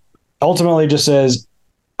writes, ultimately just says,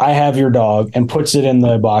 I have your dog, and puts it in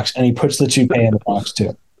the box, and he puts the toupee in the box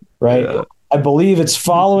too, right? Yeah. I believe it's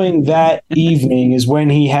following that evening is when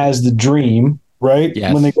he has the dream, right?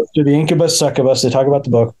 Yes. When they go through the incubus, succubus, they talk about the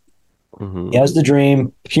book. Mm-hmm. He has the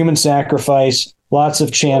dream, human sacrifice, lots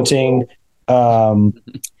of chanting.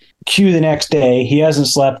 cue the next day. He hasn't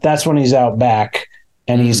slept. That's when he's out back,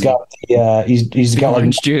 and he's got the he's got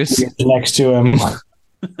orange like juice next to him.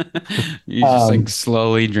 He's just like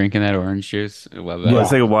slowly drinking that orange juice. I love that. I was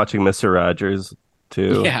thinking watching Mr. Rogers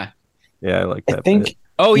too. Yeah. Yeah, I like that. I think. bit.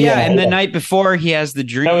 Oh yeah, and the night before he has the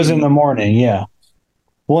dream. That was in the morning. Yeah.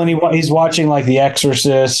 Well, and he's watching like The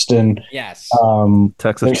Exorcist and yes,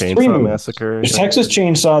 Texas there's Chainsaw 3 movies. Massacre. There's Texas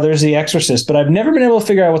Chainsaw. There's The Exorcist, but I've never been able to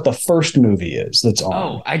figure out what the first movie is that's on.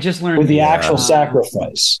 Oh, I just learned with the actual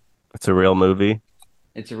sacrifice. It's a real movie.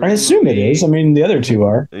 It's a I assume it is. I mean, the other 2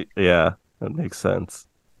 are. Yeah, that makes sense.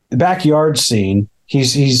 The backyard scene.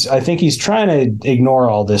 I think he's trying to ignore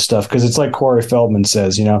all this stuff because it's like Corey Feldman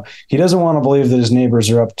says, you know, he doesn't want to believe that his neighbors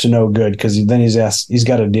are up to no good because then he's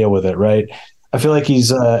got to deal with it, right? I feel like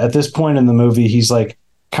he's at this point in the movie, he's like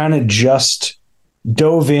kind of just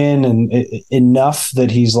dove in and enough that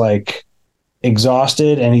he's like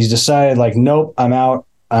exhausted and he's decided like, nope, I'm out.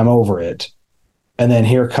 I'm over it. And then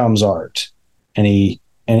here comes Art and he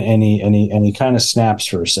kind of snaps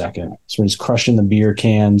for a second. So he's crushing the beer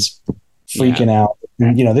cans, freaking out.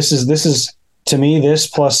 And, you know, this is to me, this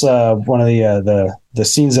plus one of the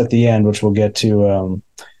scenes at the end, which we'll get to.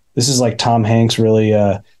 This is like Tom Hanks really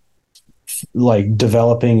like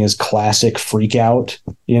developing his classic freak out,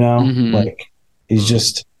 you know, like he's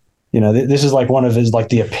just, you know, this is like one of his, like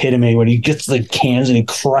the epitome when he gets the cans and he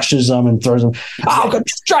crushes them and throws them. Oh, I'm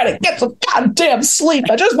just trying to get some goddamn sleep.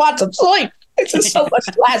 I just want some sleep. It's just so much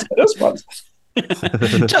less for this one.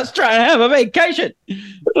 Just trying to have a vacation.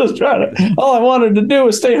 All I wanted to do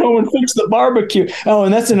was stay home and fix the barbecue. Oh,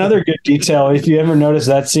 and that's another good detail. If you ever notice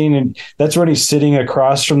that scene, and that's when he's sitting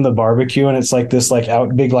across from the barbecue, and it's like this like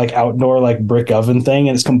big like outdoor like brick oven thing,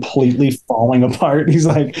 and it's completely falling apart. He's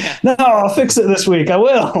like, "No, I'll fix it this week. I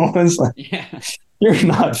will." It's like, you're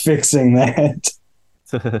not fixing that.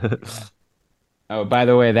 Oh, by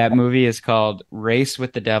the way, that movie is called Race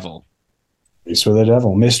with the Devil. Race with the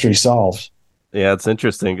Devil. Mystery solved. Yeah, it's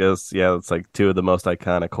interesting because it's like 2 of the most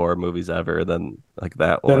iconic horror movies ever. Than like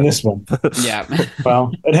that one. Than this one. Yeah.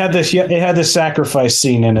 Well, it had this sacrifice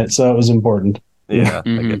scene in it, so it was important. Yeah,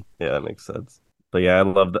 that makes sense. But yeah,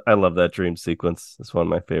 I love that dream sequence. It's one of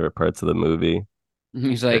my favorite parts of the movie.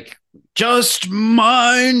 He's like, just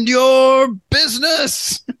mind your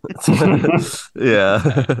business.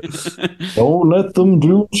 Yeah. Don't let them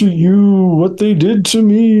do to you what they did to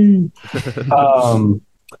me.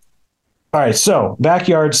 All right, so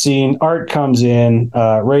backyard scene. Art comes in.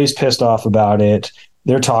 Ray's pissed off about it.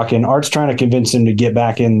 They're talking. Art's trying to convince him to get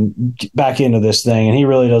back into this thing, and he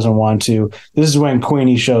really doesn't want to. This is when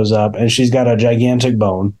Queenie shows up, and she's got a gigantic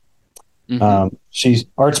bone.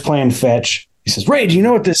 Art's playing fetch. He says, "Ray, do you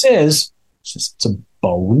know what this is?" She says, "It's a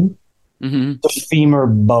bone, the femur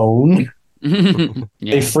bone."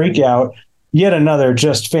 They freak out. Yet another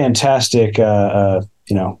just fantastic,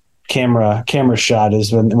 camera shot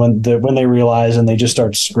is when they realize and they just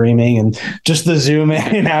start screaming and just the zoom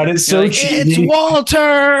in and out. It's so cheesy. It's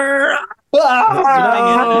Walter.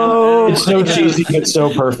 It's so cheesy, but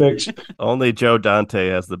so perfect. Only Joe Dante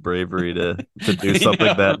has the bravery to do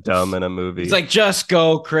something that dumb in a movie. It's like, just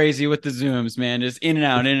go crazy with the zooms, man. Just in and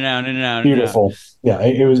out, in and out, in and out. Beautiful. Yeah,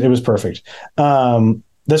 it was perfect.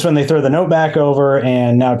 This one they throw the note back over,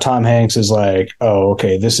 and now Tom Hanks is like, "Oh,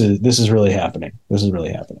 okay, this is really happening. This is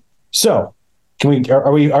really happening." So, have we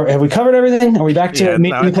covered everything? Are we back to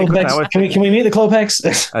meeting the Klopex? Can we meet the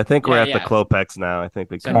Klopex? I think we're at the Klopex now. I think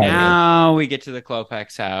we can. So now we get to the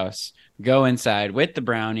Klopex house, go inside with the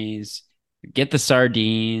brownies, get the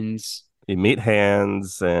sardines. You meet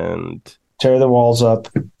Hans and tear the walls up.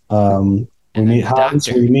 We meet Hans.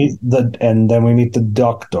 And then we meet the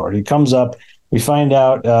doctor. He comes up. We find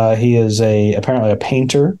out he is apparently a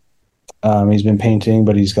painter. He's been painting,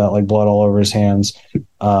 but he's got like blood all over his hands.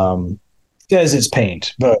 Says it's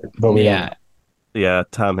paint, but we don't know. Yeah,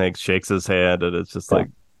 Tom Hanks shakes his hand and it's just like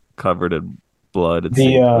covered in blood.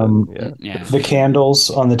 The candles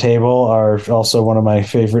on the table are also one of my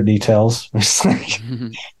favorite details. It's like,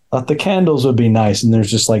 thought the candles would be nice, and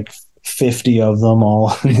there's just like 50 of them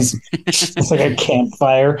all. It's like a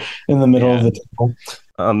campfire in the middle of the table.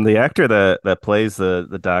 The actor that plays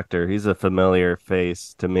the doctor, he's a familiar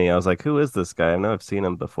face to me. I was like, who is this guy? I know I've seen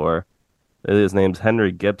him before. His name's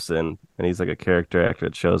Henry Gibson, and he's like a character actor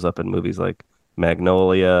that shows up in movies like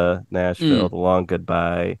Magnolia, Nashville, The Long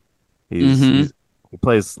Goodbye. He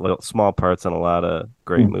plays small parts in a lot of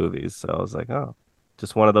great movies. So I was like, oh,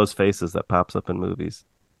 just one of those faces that pops up in movies.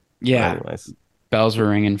 Yeah. Anyways. Bells were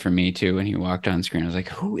ringing for me too when he walked on screen. I was like,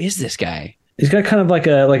 who is this guy? He's got kind of like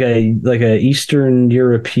a Eastern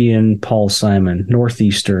European Paul Simon,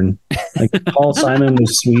 Northeastern. Like Paul Simon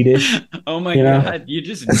was Swedish. Oh my know? God, you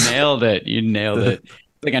just nailed it. You nailed it.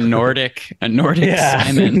 Like a Nordic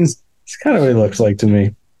Simon. It's kind of what he looks like to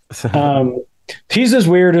me. He's as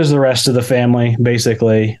weird as the rest of the family,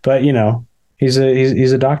 basically. But he's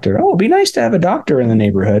a doctor. Oh, it'd be nice to have a doctor in the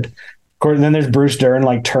neighborhood. And then there's Bruce Dern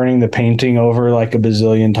like turning the painting over like a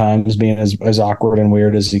bazillion times, being as awkward and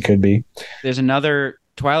weird as he could be. There's another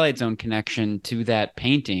Twilight Zone connection to that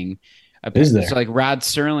painting. Is there? So like Rod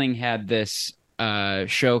Serling had this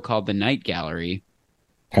show called The Night Gallery,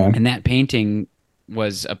 okay. And that painting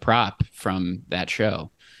was a prop from that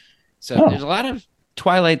show. So there's a lot of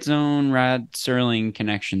Twilight Zone, Rod Serling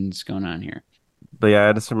connections going on here. But yeah,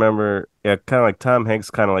 I just remember, kind of like Tom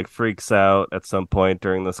Hanks kind of like freaks out at some point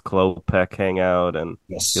during this Klopek hangout, and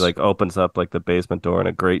he like opens up like the basement door, and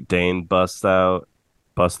a Great Dane busts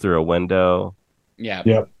through a window. Yeah.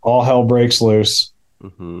 Yep. All hell breaks loose.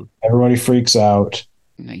 Mm-hmm. Everybody freaks out.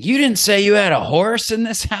 You didn't say you had a horse in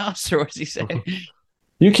this house, or what does he say?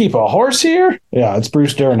 You keep a horse here? Yeah, it's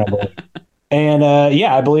Bruce Dern, I believe. And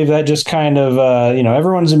I believe that just kind of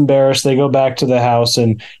everyone's embarrassed. They go back to the house,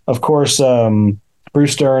 and of course,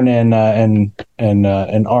 Bruce Dern and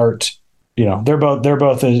Art, they're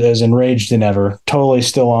both as enraged than ever. Totally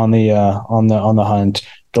still on the hunt.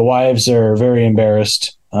 The wives are very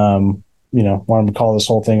embarrassed. Want them to call this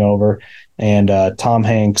whole thing over, and Tom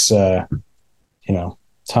Hanks, Tom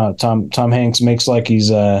Hanks makes like he's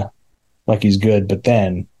good, but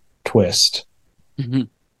then twist. Mm-hmm.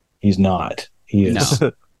 He's not. He is.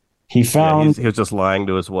 No. He found he was just lying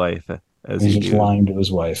to his wife. He's just lying to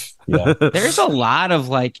his wife. Yeah. There's a lot of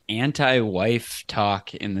like anti-wife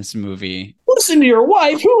talk in this movie. Listen to your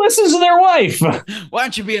wife. Who listens to their wife? Why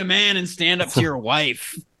don't you be a man and stand up to your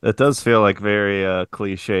wife? It does feel like very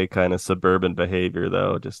cliche kind of suburban behavior,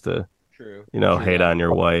 though, just to hate on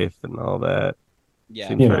your wife and all that. Yeah,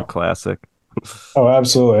 seems very classic. Oh,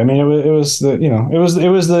 absolutely. I mean, it was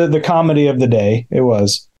the comedy of the day. It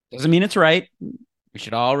was. Doesn't mean it's right. We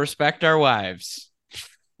should all respect our wives.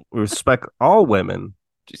 We respect all women,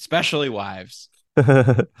 especially wives.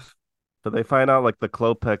 But they find out like the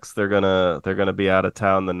Klopeks, they're gonna be out of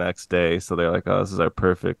town the next day, so they're like, "Oh, this is our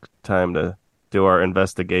perfect time to do our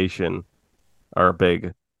investigation, our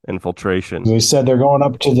big infiltration." They said they're going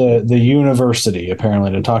up to the university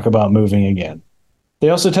apparently to talk about moving again. They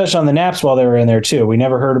also touched on the Naps while they were in there too. We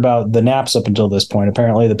never heard about the Naps up until this point.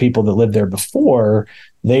 Apparently, the people that lived there before,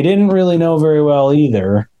 they didn't really know very well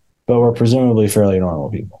either, but were presumably fairly normal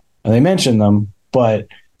people. And they mentioned them, but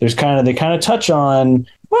they kind of touch on,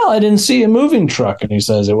 well, I didn't see a moving truck, and he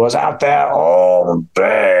says it was out there all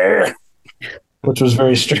day, which was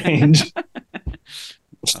very strange.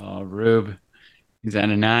 Oh, Rube, he's at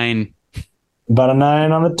a 9. About a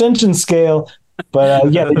 9 on the tension scale. But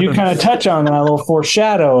they do kind of touch on that little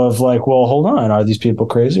foreshadow of like, well, hold on, are these people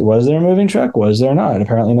crazy? Was there a moving truck? Was there not? And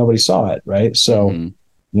apparently nobody saw it, right? So,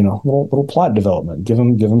 little plot development. Give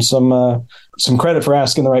them some credit for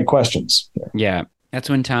asking the right questions. Yeah, that's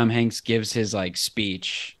when Tom Hanks gives his like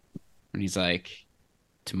speech, and he's like,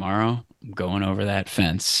 "Tomorrow, I'm going over that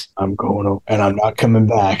fence. I'm going over, and I'm not coming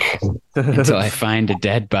back until I find a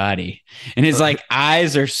dead body." And his like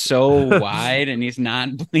eyes are so wide, and he's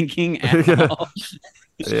not blinking at all.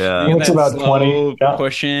 Yeah, it's about 20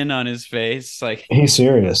 push in on his face. Like he's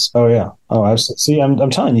serious. Oh yeah. Oh, absolutely. See,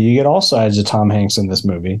 I'm telling you, you get all sides of Tom Hanks in this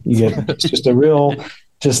movie. You get just a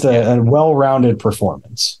well-rounded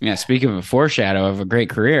performance. Yeah. Speaking of a foreshadow of a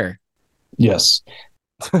great career. Yes.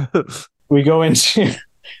 We go into.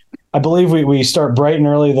 I believe we start bright and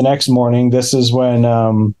early the next morning. This is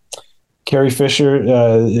when Carrie Fisher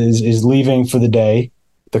is leaving for the day.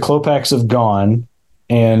 The Klopeks have gone,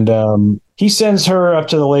 and he sends her up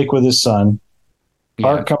to the lake with his son. Yeah.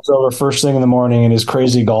 Art comes over first thing in the morning in his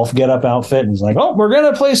crazy golf get-up outfit, and he's like, "Oh, we're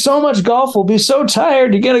gonna play so much golf, we'll be so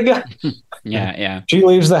tired to get a gun." Yeah. She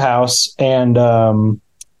leaves the house, and then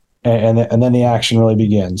the action really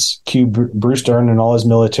begins. Cue Bruce Dern and all his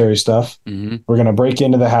military stuff. Mm-hmm. We're gonna break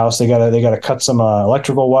into the house. They gotta cut some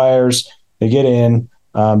electrical wires. They get in,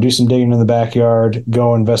 do some digging in the backyard,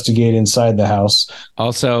 go investigate inside the house.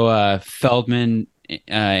 Also, Feldman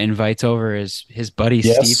invites over his buddy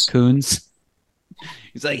Steve Coons.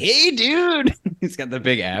 He's like, "Hey, dude!" He's got the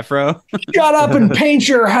big afro. Shut up and paint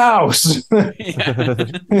your house.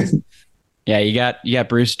 Yeah, you got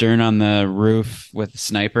Bruce Dern on the roof with a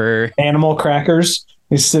sniper. Animal crackers.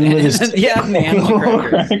 He's sitting with his animal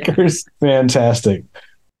crackers. Fantastic.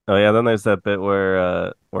 Oh yeah, then there's that bit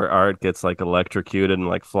where Art gets like electrocuted and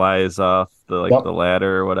like flies off the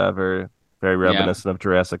ladder or whatever. Very reminiscent of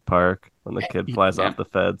Jurassic Park. when the kid flies off the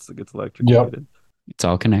fence and gets electrocuted. It's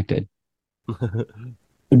all connected.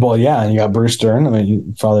 Well, yeah, and you got Bruce Dern. I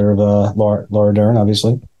mean, father of Laura Dern,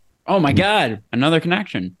 obviously. Oh my God, another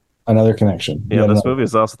connection. Another connection. Yeah, this movie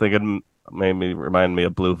is also made me remind me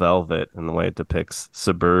of Blue Velvet in the way it depicts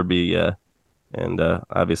suburbia, and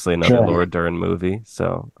obviously another Laura Dern movie.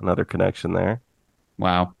 So another connection there.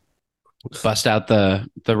 Wow. Bust out the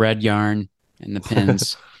red yarn and the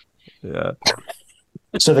pins. Yeah.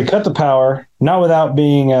 So they cut the power, not without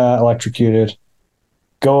being electrocuted.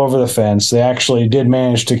 Go over the fence. They actually did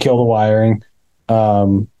manage to kill the wiring.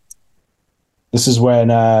 This is when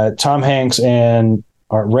Tom Hanks and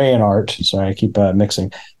Ray and Art, sorry, I keep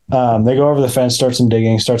mixing. They go over the fence, start some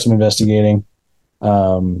digging, start some investigating,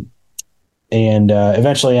 and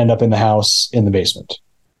eventually end up in the house in the basement,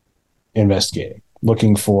 investigating,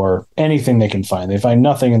 looking for anything they can find. They find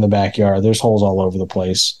nothing in the backyard. There's holes all over the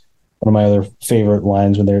place. One of my other favorite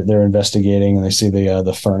lines when they're investigating and they see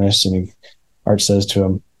the furnace, and Art says to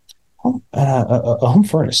him, a home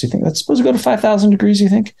furnace. You think that's supposed to go to 5,000 degrees? You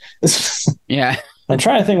think? Yeah. I'm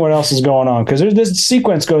trying to think what else is going on, because this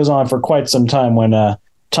sequence goes on for quite some time when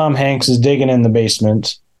Tom Hanks is digging in the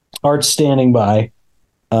basement. Art's standing by.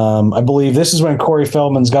 I believe this is when Corey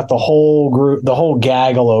Feldman's got the whole group, the whole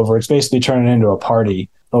gaggle over. It's basically turning into a party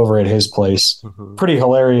over at his place. Mm-hmm. Pretty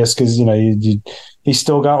hilarious because, he's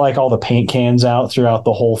still got like all the paint cans out throughout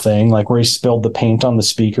the whole thing, like where he spilled the paint on the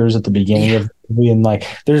speakers at the beginning of the movie. And like,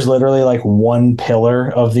 there's literally like one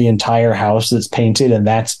pillar of the entire house that's painted, and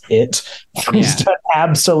that's it. He's done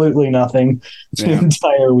absolutely nothing the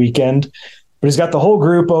entire weekend, but he's got the whole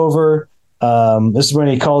group over. This is when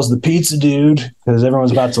he calls the pizza dude because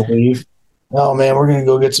everyone's about to leave. Oh man, we're going to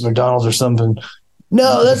go get some McDonald's or something.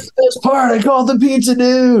 No, that's the best part. I called the pizza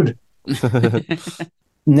dude.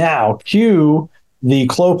 Now, cue the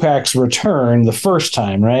Klopex return the first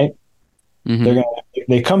time, right? Mm-hmm.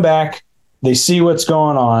 They come back, they see what's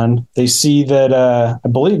going on. They see that I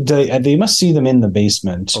believe they must see them in the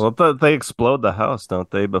basement. Well, they explode the house,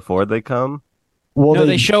 don't they, before they come? Well, no,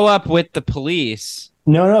 they show up with the police.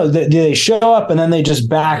 No, they show up and then they just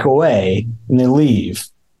back away and they leave.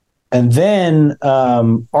 And then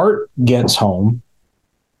Art gets home,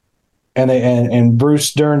 and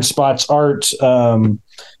Bruce Dern spots Art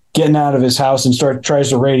getting out of his house and tries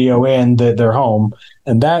to radio in that they're home,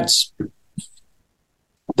 and that's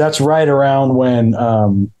right around when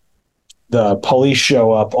the police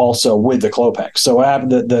show up also with the Klopex. So what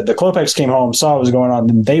happened? The Klopex came home, saw what was going on,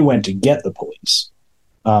 and they went to get the police.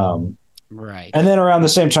 Right, and then around the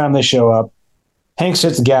same time they show up, Hanks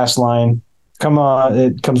hits the gas line.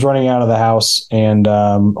 It comes running out of the house, and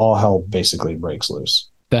all hell basically breaks loose.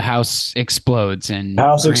 The house explodes in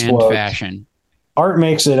grand fashion. Art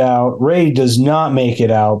makes it out. Ray does not make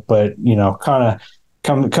it out, but kind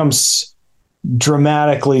of comes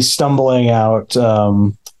dramatically stumbling out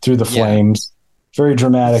through the flames. Very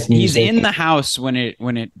dramatic music. He's in the house when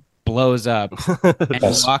it blows up, and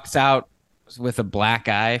he walks out with a black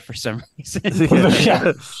eye for some reason.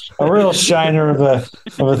 A real shiner of a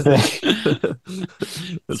thing.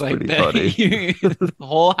 That's like pretty funny. The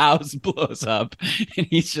whole house blows up, and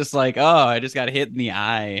he's just like, "Oh, I just got hit in the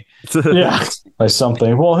eye." Yeah, by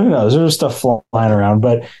something. Well, who knows? There's stuff flying around,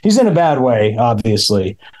 but he's in a bad way,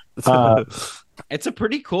 obviously. It's a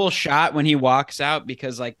pretty cool shot when he walks out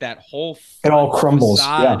because like that whole it all crumbles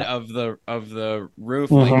of the roof.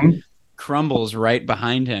 Mm-hmm. Like, crumbles right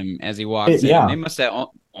behind him as he walks in. Yeah. They must have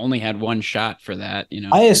only had one shot for that,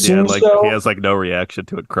 I assume so. He has like no reaction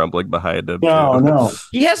to it crumbling behind him. No.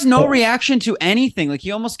 He has no reaction to anything. Like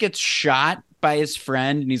he almost gets shot by his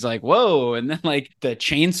friend and he's like, whoa. And then like the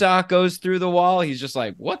chainsaw goes through the wall. He's just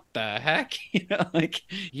like, what the heck? Like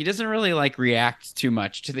he doesn't really like react too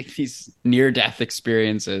much to these near-death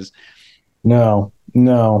experiences. No.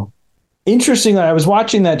 Interesting. I was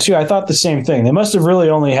watching that too. I thought the same thing. They must have really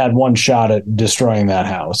only had one shot at destroying that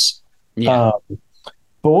house. Yeah.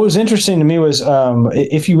 But what was interesting to me was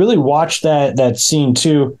if you really watch that scene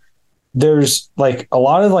too, there's like a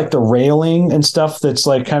lot of like the railing and stuff that's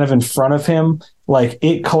like kind of in front of him, like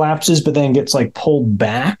it collapses, but then gets like pulled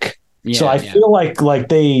back. Yeah, so I feel like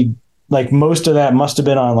they like most of that must have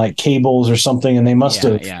been on like cables or something, and they must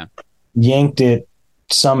have yanked it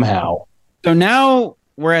somehow. So now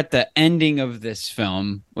we're at the ending of this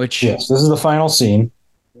film, which yes, this is the final scene.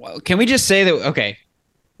 Well, can we just say that? Okay,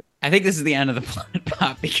 I think this is the end of the plot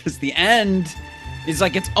pop because the end is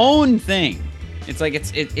like its own thing. It's like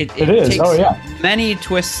it is. Takes many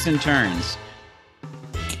twists and turns.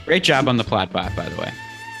 Great job on the plot pop, by the way.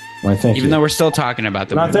 Why, thank Even you. though we're still talking about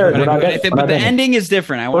the We're not movie. there. But, We're not there. but We're not the there. ending is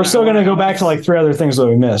different. We're still going to go back to like 3 other things that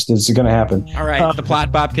we missed. It's going to happen. All right, the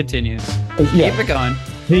plot bop continues. Yeah. Keep it going.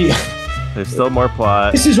 There's still more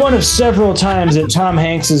plot. This is one of several times that Tom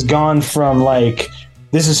Hanks has gone from like,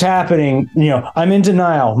 this is happening. I'm in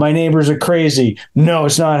denial. My neighbors are crazy. No,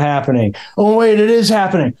 it's not happening. Oh, wait, it is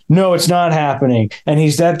happening. No, it's not happening. And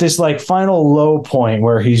he's at this like final low point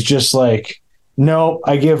where he's just like, no,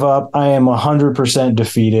 I give up. I am 100%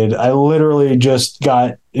 defeated. I literally just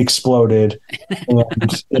got exploded.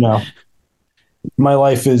 And, my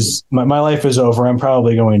life is over. I'm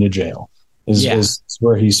probably going to jail is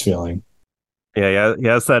where he's feeling. Yeah. He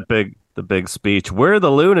has the big speech. We're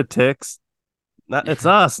the lunatics. It's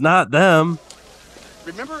us, not them.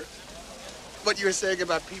 Remember what you were saying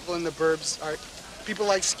about people in the burbs, Art? People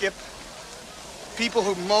like Skip? People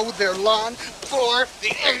who mowed their lawn for the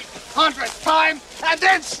 800th time and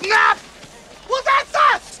then snap? Well, that's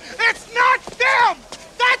us! It's not them!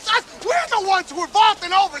 That's us! We're the ones who are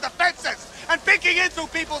vaulting over the fences and peeking in through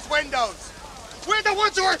people's windows. We're the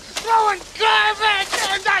ones who are throwing garbage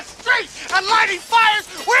in the street and lighting fires.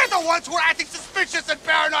 We're the ones who are acting suspicious and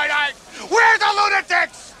paranoid. We're the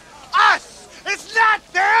lunatics. Us. It's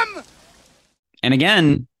not them. And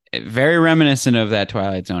again, very reminiscent of that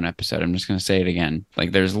Twilight Zone episode. I'm just going to say it again.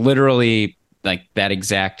 Like there's literally like that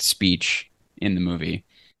exact speech in the movie.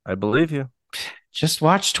 I believe you. Just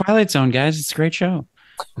watch Twilight Zone, guys. It's a great show.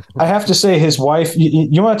 I have to say his wife,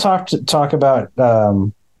 you want to talk about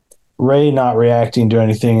Ray not reacting to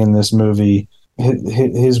anything in this movie.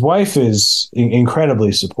 His wife is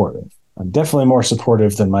incredibly supportive. Definitely more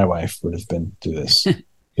supportive than my wife would have been to this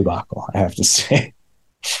debacle, I have to say.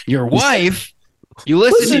 Your wife? You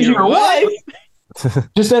listen to your wife?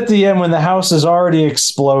 Just at the end when the house has already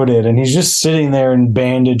exploded and he's just sitting there in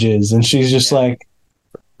bandages and she's just like,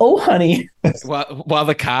 oh, honey. While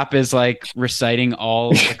the cop is like reciting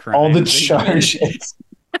all the crimes. All the charges.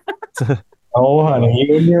 Oh, honey,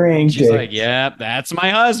 you and your ink. She's like, yeah, that's my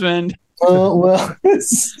husband. Oh, well.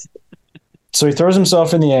 So he throws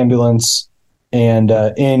himself in the ambulance and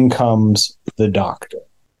in comes the doctor.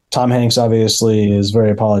 Tom Hanks obviously is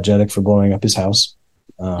very apologetic for blowing up his house.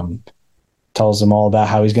 Tells him all about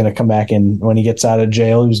how he's going to come back and when he gets out of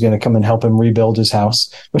jail, he's going to come and help him rebuild his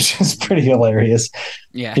house, which is pretty hilarious.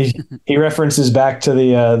 Yeah. He references back to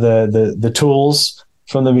the tools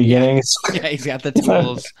from the beginning. Yeah, he's got the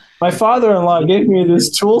tools. My father-in-law gave me this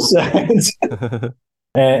tool set.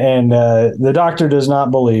 and the doctor does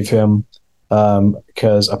not believe him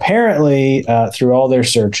because apparently through all their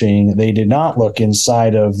searching, they did not look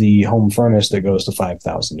inside of the home furnace that goes to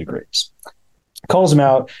 5,000 degrees. Calls him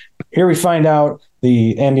out. Here we find out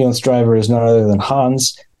the ambulance driver is none other than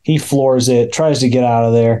Hans. He floors it, tries to get out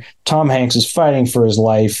of there. Tom Hanks is fighting for his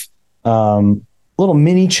life. Little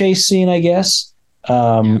mini chase scene, I guess.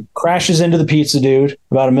 Crashes into the pizza dude.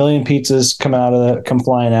 About 1 million pizzas come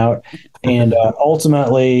flying out. And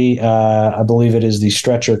ultimately, I believe it is the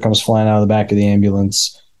stretcher comes flying out of the back of the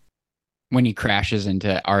ambulance. When he crashes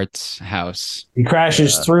into Art's house. He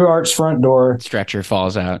crashes through Art's front door. Stretcher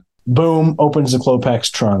falls out. Boom, opens the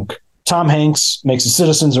Klopex trunk. Tom Hanks makes a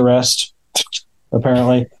citizen's arrest,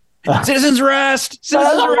 apparently. Citizen's arrest!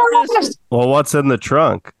 Citizen's arrest! Well, what's in the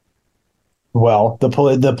trunk? Well,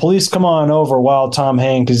 the police come on over while Tom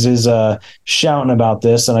Hanks is shouting about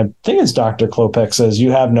this, and I think it's Dr. Klopex says,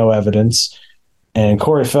 you have no evidence. And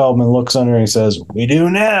Corey Feldman looks under and says, we do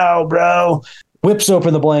now, bro. Whips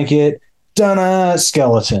open the blanket. Dunna,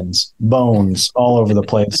 skeletons, bones all over the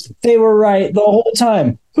place. They were right the whole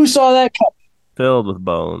time. Who saw that coming? Filled with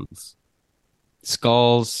bones.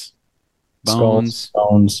 Skulls. Bones.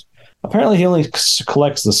 Bones. Apparently he only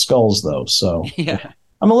collects the skulls, though. So yeah.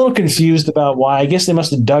 I'm a little confused about why. I guess they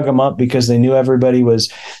must have dug them up because they knew everybody was...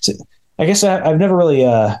 I guess I've never really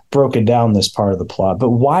broken down this part of the plot,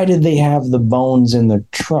 but why did they have the bones in the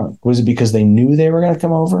trunk? Was it because they knew they were going to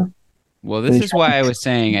come over? Well, this is why I was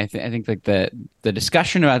saying I think like the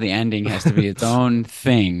discussion about the ending has to be its own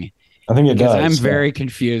thing. I think it does. I'm very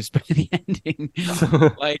confused by the ending.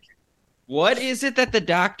 Like, what is it that the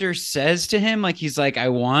doctor says to him? Like, he's like, I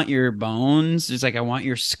want your bones. He's like, I want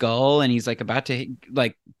your skull. And he's like about to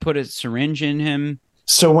like put a syringe in him.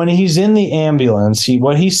 So when he's in the ambulance,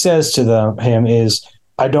 what he says to him is,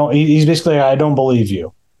 he's basically like, I don't believe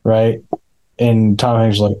you. Right. And Tom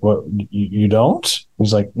Hanks is like, what, you don't?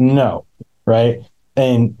 He's like, no. Right.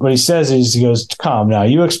 And what he says is, he goes, calm now.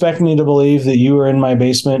 You expect me to believe that you were in my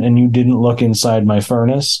basement and you didn't look inside my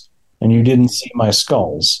furnace and you didn't see my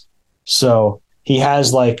skulls. So he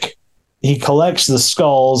collects the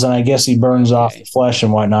skulls and I guess he burns off the flesh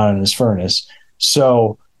and whatnot in his furnace.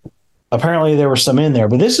 So apparently there were some in there,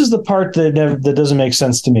 but this is the part that doesn't make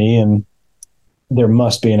sense to me, and there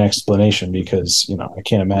must be an explanation because I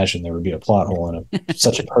can't imagine there would be a plot hole in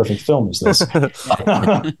such a perfect film as this.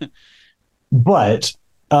 But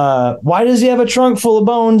why does he have a trunk full of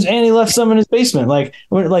bones and he left some in his basement?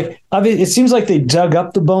 It seems like they dug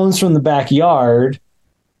up the bones from the backyard,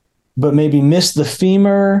 but maybe missed the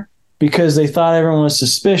femur because they thought everyone was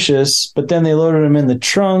suspicious, but then they loaded him in the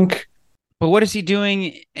trunk. But what is he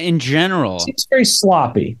doing in general? Seems very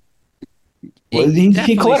sloppy.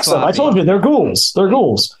 He collects them. I told you, they're ghouls. They're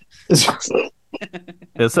ghouls. Is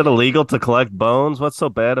it illegal to collect bones? What's so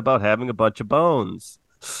bad about having a bunch of bones?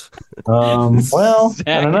 Well, Zach,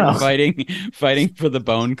 I don't know. Fighting for the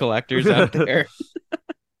bone collectors out there.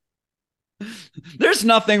 There's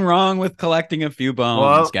nothing wrong with collecting a few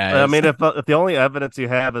bones, guys. I mean, if the only evidence you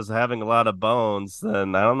have is having a lot of bones,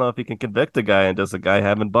 then I don't know if you can convict a guy and just a guy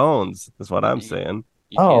having bones, is what I'm saying.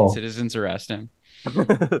 You can't citizens arrest him.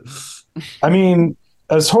 I mean,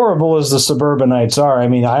 as horrible as the suburbanites are, I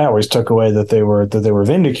mean, I always took away that they were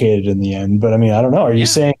vindicated in the end. But I mean, I don't know. Are you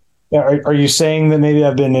saying that maybe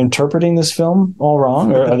I've been interpreting this film all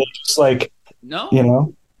wrong, or are they just like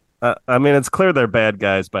no? I mean, it's clear they're bad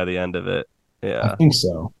guys by the end of it. Yeah, I think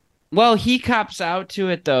so. Well, he cops out to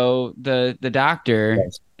it though, the doctor,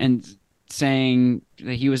 and saying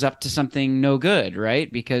that he was up to something no good,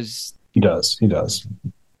 right? Because he does.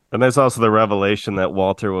 And there's also the revelation that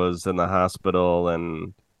Walter was in the hospital,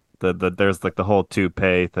 and there's like the whole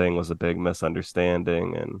toupee thing was a big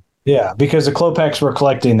misunderstanding, and yeah, because the Klopeks were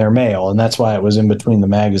collecting their mail, and that's why it was in between the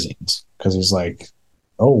magazines. Because he's like,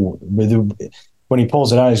 oh, when he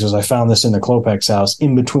pulls it out, he says, "I found this in the Klopeks house,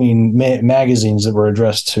 in between magazines that were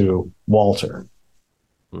addressed to Walter,"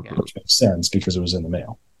 which makes sense because it was in the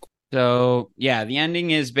mail. So yeah, the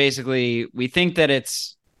ending is basically we think that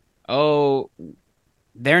it's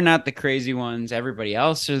they're not the crazy ones. Everybody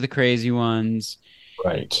else are the crazy ones.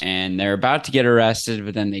 Right. And they're about to get arrested,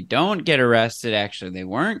 but then they don't get arrested. Actually, they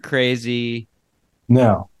weren't crazy.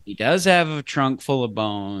 No. He does have a trunk full of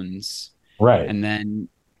bones. Right. And then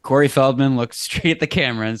Corey Feldman looks straight at the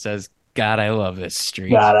camera and says, God, I love this street.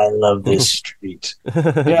 God, I love this street.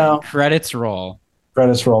 Credits roll.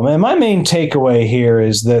 Man, my main takeaway here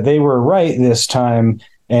is that they were right this time,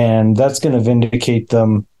 and that's going to vindicate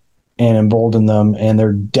them and embolden them, and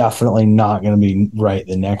they're definitely not going to be right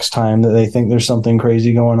the next time that they think there's something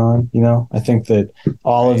crazy going on. I think that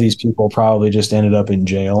all of these people probably just ended up in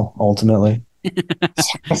jail ultimately.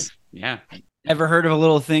 Yeah. Ever heard of a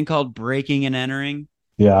little thing called breaking and entering?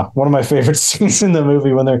 Yeah, one of my favorite scenes in the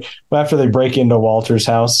movie after they break into Walter's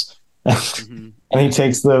house, and he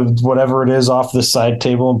takes the whatever it is off the side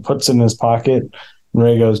table and puts it in his pocket. And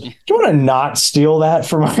Ray goes, "Do you want to not steal that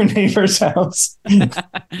from our neighbor's house?"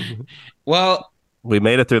 Well, we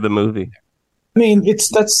made it through the movie. I mean,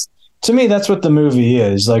 to me, that's what the movie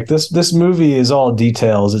is. Like this movie is all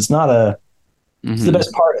details. It's not it's the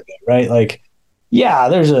best part of it, right? Like, yeah,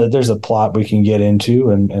 there's a plot we can get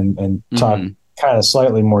into and talk kind of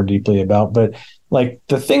slightly more deeply about, but like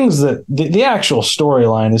the things that the actual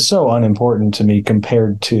storyline is so unimportant to me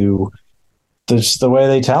compared to the way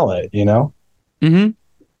they tell it, Mm-hmm.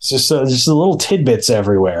 It's just the little tidbits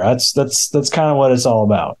everywhere. That's kind of what it's all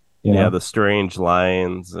about. Yeah, the strange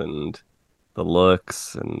lines and the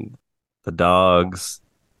looks and the dogs.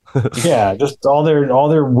 Yeah, just all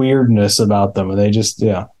their weirdness about them, and they just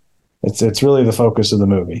it's really the focus of the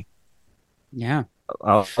movie. Yeah,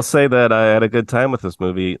 I'll say that I had a good time with this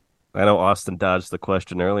movie. I know Austin dodged the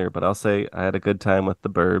question earlier, but I'll say I had a good time with the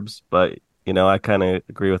Burbs. But I kind of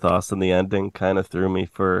agree with Austin. The ending kind of threw me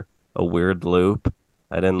for a weird loop.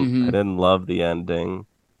 I didn't love the ending.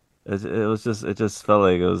 It just felt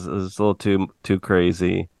like it was a little too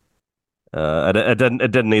crazy. It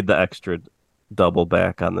didn't need the extra double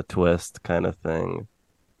back on the twist kind of thing.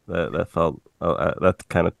 That felt that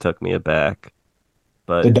kind of took me aback.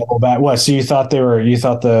 But the double back. What? So you thought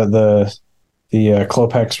the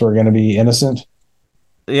Klopeks were going to be innocent?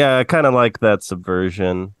 Yeah, I kind of like that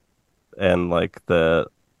subversion and like the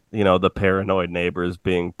paranoid neighbors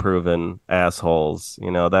being proven assholes.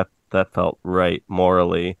 That felt right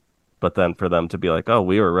morally, but then for them to be like, "Oh,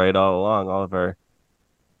 we were right all along.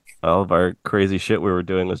 All of our crazy shit we were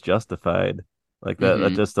doing was justified." Like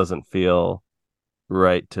that just doesn't feel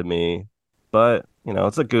right to me. But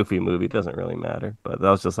it's a goofy movie. It doesn't really matter. But that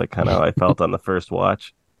was just like kind of how I felt on the first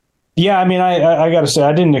watch. Yeah, I mean, I got to say,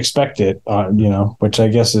 I didn't expect it. Which I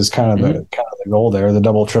guess is kind of the goal there, the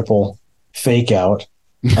double triple fake out.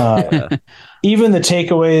 Even the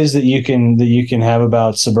takeaways that you can have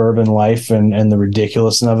about suburban life and the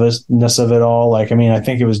ridiculousness of it all. Like, I mean, I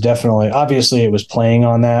think it was definitely, obviously it was playing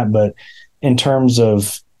on that, but in terms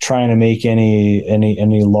of trying to make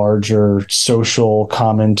any larger social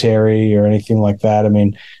commentary or anything like that, I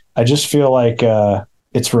mean, I just feel like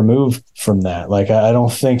it's removed from that. Like, I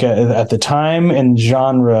don't think at the time and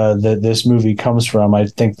genre that this movie comes from, I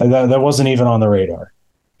think that wasn't even on the radar.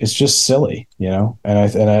 It's just silly, and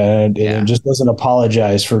it just doesn't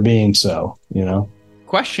apologize for being so,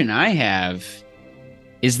 Question I have,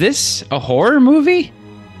 is this a horror movie?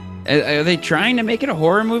 Are they trying to make it a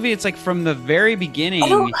horror movie? It's like from the very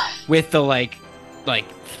beginning with the like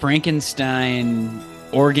Frankenstein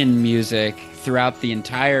organ music throughout the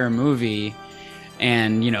entire movie,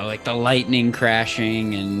 and like the lightning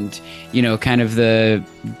crashing and kind of the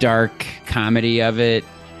dark comedy of it,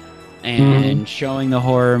 and showing the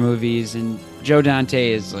horror movies. And Joe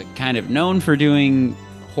Dante is like kind of known for doing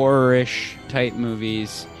horror-ish type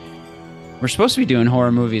movies. We're supposed to be doing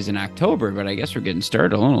horror movies in October, but I guess we're getting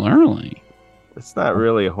started a little early. It's not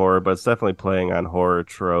really horror, but it's definitely playing on horror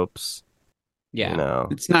tropes. Yeah,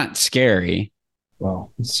 it's not scary.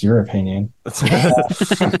 Well, it's your opinion.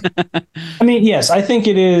 I mean, yes, I think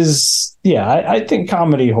it is. Yeah, I think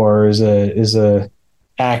comedy horror is a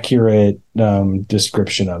accurate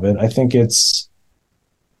description of it. I think it's.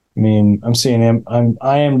 I mean, I'm seeing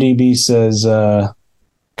IMDb says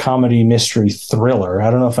comedy mystery thriller. I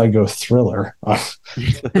don't know if I go thriller.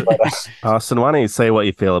 Austin, why don't you say what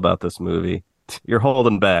you feel about this movie? You're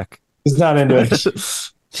holding back. He's not into it.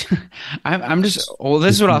 I'm just. Well,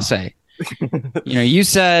 this is what I'll say. You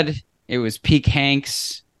said it was peak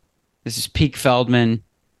Hanks. This is peak Feldman,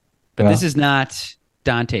 but this is not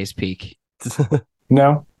Dante's peak.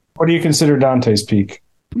 No. What do you consider Dante's peak?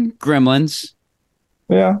 Gremlins.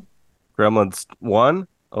 Yeah. Gremlins 1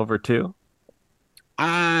 over 2.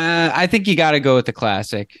 I think you got to go with the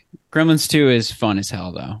classic. Gremlins 2 is fun as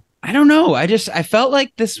hell, though. I don't know. I felt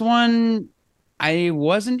like this one, I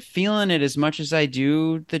wasn't feeling it as much as I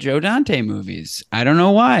do the Joe Dante movies. I don't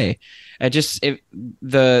know why.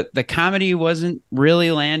 The comedy wasn't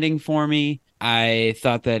really landing for me. I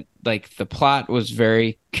thought that like the plot was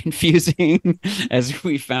very confusing, as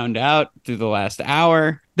we found out through the last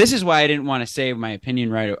hour. This is why I didn't want to say my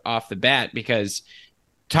opinion right off the bat, because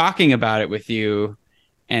talking about it with you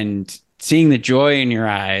and seeing the joy in your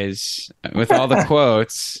eyes with all the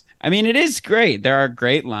quotes, I mean, it is great. There are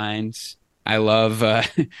great lines. I love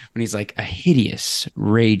when he's like a hideous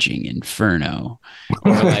raging inferno,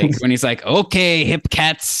 or like when he's like, okay, hip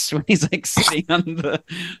cats, when he's like sitting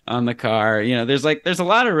on the car. There's a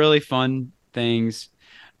lot of really fun things.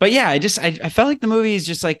 But yeah, I felt like the movie is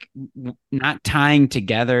just like not tying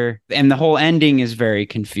together, and the whole ending is very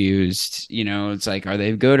confused. It's like, are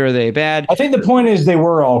they good or are they bad? I think the point is they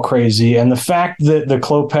were all crazy, and the fact that the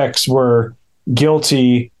Klopeks were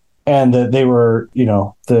guilty and that they were,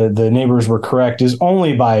 the neighbors were correct is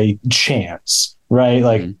only by chance, right?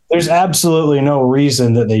 Like, there's absolutely no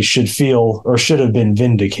reason that they should feel or should have been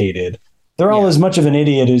vindicated. They're all as much of an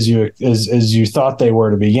idiot as you thought they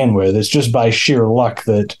were to begin with. It's just by sheer luck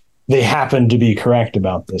that they happen to be correct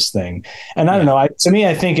about this thing. And I don't know. To me,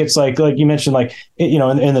 I think it's like you mentioned, like,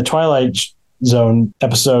 in the Twilight Zone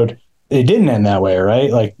episode, it didn't end that way,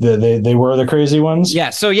 right? Like they were the crazy ones. Yeah.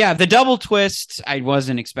 So yeah, the double twist, I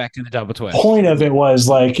wasn't expecting the double twist. Point of it was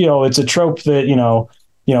like, it's a trope that,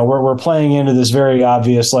 we're playing into this very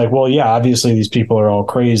obvious, like, well, yeah, obviously these people are all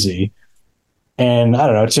crazy. And I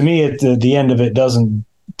don't know, to me, at the end of it doesn't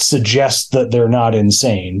suggest that they're not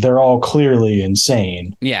insane. They're all clearly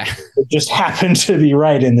insane. Yeah. It just happened to be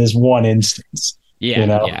right in this one instance.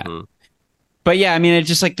 Yeah. Yeah. But yeah, I mean, it's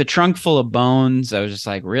just like the trunk full of bones. I was just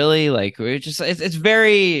like, really? Like, it's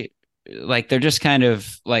very, like, they're just kind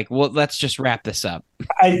of like, well, let's just wrap this up.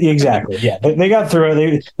 Exactly. Yeah. They got through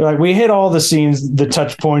it. They're like, we hit all the scenes, the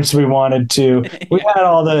touch points we wanted to. We had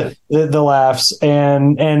all the laughs,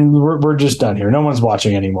 and we're just done here. No one's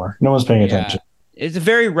watching anymore. No one's paying attention. It's a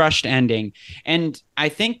very rushed ending. And I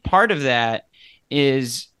think part of that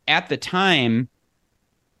is at the time,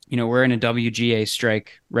 we're in a WGA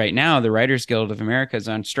strike right now. The Writers Guild of America is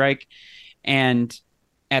on strike. And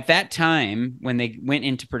at that time, when they went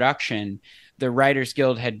into production, the Writers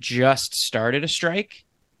Guild had just started a strike.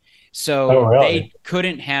 So they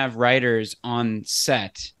couldn't have writers on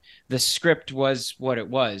set. The script was what it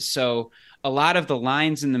was. So a lot of the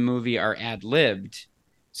lines in the movie are ad-libbed.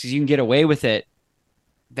 So you can get away with it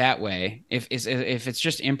that way. If it's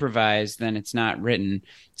just improvised, then it's not written.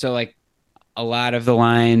 So like, a lot of the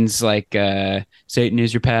lines, like Satan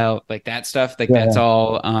is your pal, like that stuff, like that's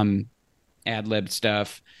all ad-lib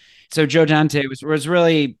stuff. So Joe Dante was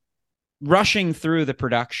really rushing through the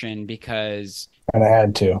production because And I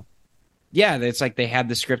had to. yeah, it's like they had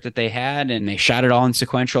the script that they had and they shot it all in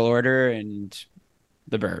sequential order and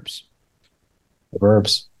the Burbs. The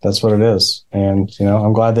Burbs. That's what it is. And,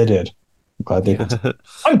 I'm glad they did.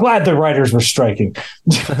 I'm glad the writers were striking.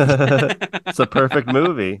 It's a perfect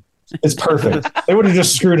movie. It's perfect. They would have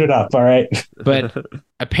just screwed it up. All right. But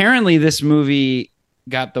apparently this movie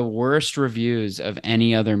got the worst reviews of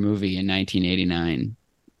any other movie in 1989.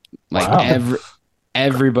 Like Wow.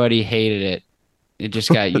 everybody hated it. It just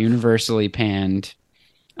got universally panned.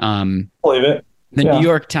 Believe it. The Yeah. New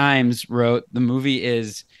York Times wrote the movie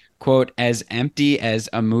is, quote, as empty as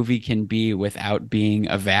a movie can be without being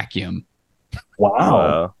a vacuum.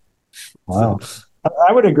 Wow. Wow.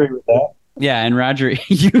 I would agree with that. Yeah, and Roger,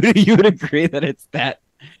 you would agree that it's that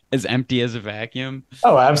as empty as a vacuum?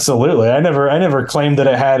 Oh, absolutely. I never claimed that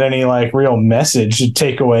it had any like real message to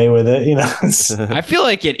take away with it. I feel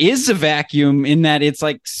like it is a vacuum in that it's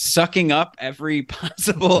like sucking up every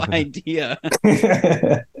possible idea.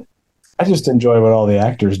 I just enjoy what all the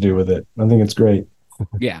actors do with it. I think it's great.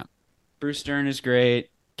 Yeah. Bruce Stern is great.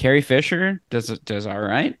 Carrie Fisher does all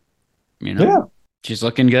right. Yeah. She's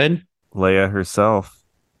looking good. Leia herself.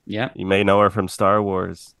 Yeah. You may know her from Star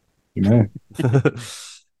Wars. You may.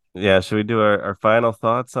 Yeah, should we do our final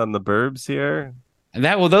thoughts on the Burbs here?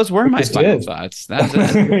 Those were my final thoughts. That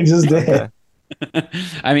was it. We just did.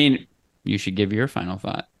 I mean, you should give your final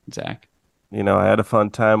thought, Zach. I had a fun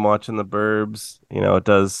time watching the Burbs. It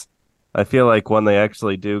does. I feel like when they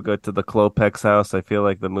actually do go to the Klopek's house, I feel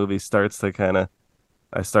like the movie starts to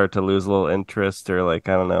I start to lose a little interest, or like,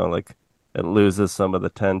 I don't know, like it loses some of the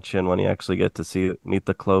tension when you actually get to meet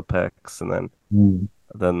the Klopeks, and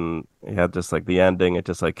then you have just like the ending. It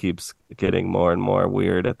just like keeps getting more and more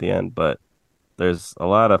weird at the end, but there's a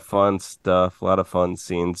lot of fun stuff, a lot of fun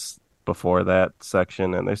scenes before that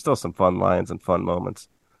section, and there's still some fun lines and fun moments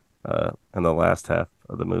in the last half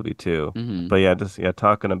of the movie too. Mm-hmm. But yeah,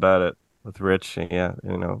 talking about it with Rich, yeah,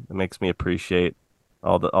 it makes me appreciate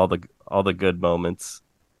all the good moments,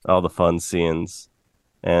 all the fun scenes,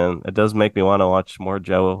 and it does make me want to watch more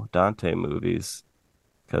Joe Dante movies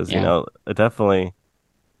because it definitely,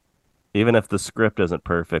 even if the script isn't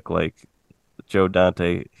perfect, like Joe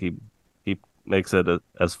Dante, he makes it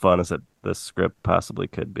as fun as the script possibly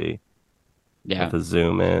could be. Yeah, with the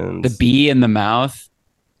zoom in, the bee in the mouth.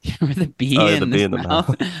 The bee in the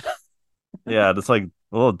mouth. Yeah, just like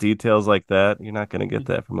little details like that. You're not going to get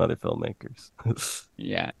that from other filmmakers.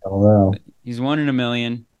 Yeah. Oh, wow. He's one in a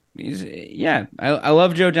million. I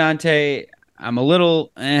love Joe Dante. I'm a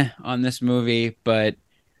little on this movie, but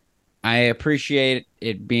I appreciate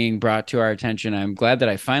it being brought to our attention. I'm glad that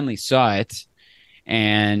I finally saw it,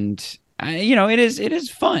 and it is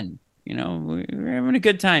fun. We're having a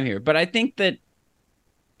good time here. But I think that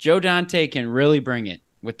Joe Dante can really bring it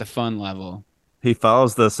with the fun level. He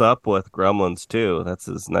follows this up with Gremlins 2. That's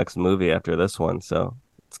his next movie after this one, so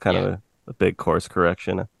it's kind of a big course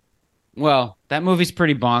correction. Well, that movie's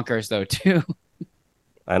pretty bonkers, though, too.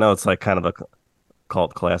 I know it's like kind of a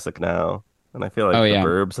cult classic now, and I feel like the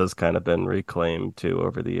Burbs has kind of been reclaimed, too,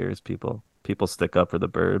 over the years. People stick up for the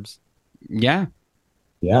Burbs. Yeah.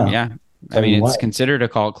 Yeah. I mean, it's considered a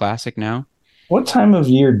cult classic now. What time of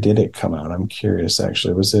year did it come out? I'm curious,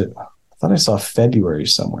 actually. Was it... I thought I saw February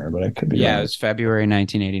somewhere, but I could be wrong. Yeah, it was February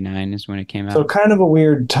 1989 is when it came out. So kind of a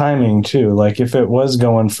weird timing too. Like if it was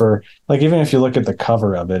going for, like, even if you look at the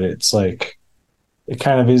cover of it, it's like it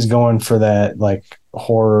kind of is going for that like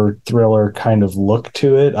horror thriller kind of look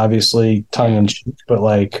to it. Obviously tongue in cheek, but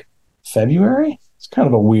like February, it's kind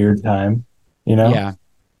of a weird time, Yeah,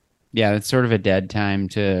 it's sort of a dead time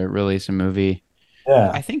to release a movie.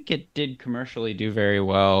 Yeah, I think it did commercially do very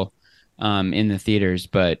well in the theaters,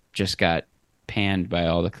 but just got panned by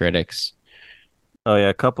all the critics. Oh yeah,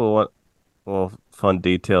 a couple of fun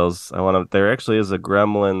details. There actually is a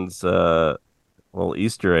Gremlins little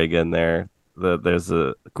Easter egg in there. There's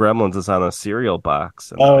a Gremlins is on a cereal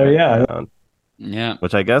box. Yeah.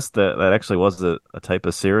 Which I guess that actually was a type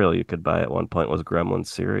of cereal you could buy at one point, was Gremlins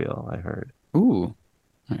cereal, I heard. Ooh.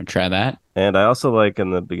 I'll try that. And I also like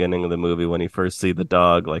in the beginning of the movie when you first see the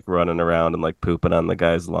dog like running around and like pooping on the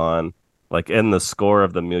guy's lawn. Like in the score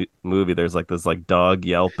of the movie, there's like this like dog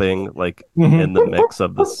yelping like in the mix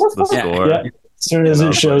of the score. Yeah. As soon as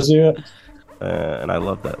it shows you it. And I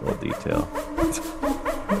love that little detail.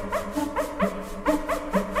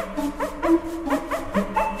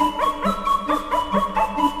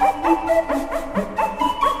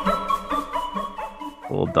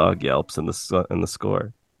 Little dog yelps in the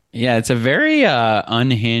score. Yeah, it's a very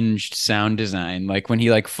unhinged sound design. Like when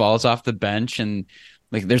he like falls off the bench and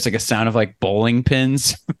like there's like a sound of like bowling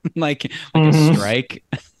pins, like a strike,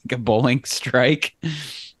 like a bowling strike.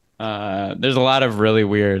 There's a lot of really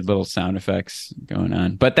weird little sound effects going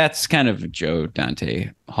on, but that's kind of Joe Dante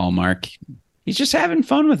hallmark. He's just having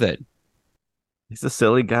fun with it. He's a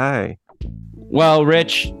silly guy. Well,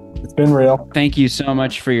 Rich, it's been real. Thank you so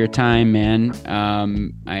much for your time, man.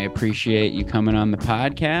 I appreciate you coming on the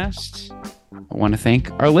podcast. I want to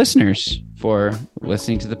thank our listeners for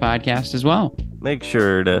listening to the podcast as well. Make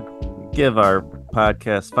sure to give our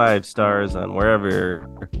podcast 5 stars on wherever you're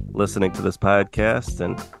listening to this podcast,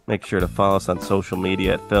 and make sure to follow us on social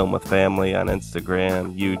media at Film with Family on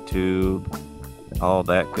Instagram, YouTube, all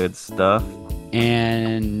that good stuff.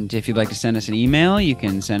 And if you'd like to send us an email, you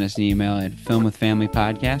can send us an email at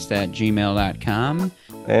filmwithfamilypodcast@gmail.com.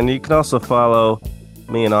 And you can also follow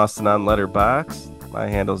me and Austin on Letterboxd. My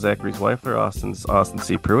handle is Zachary's Weifler. Austin's Austin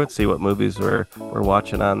C. Pruitt. See what movies we're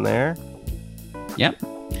watching on there. Yep.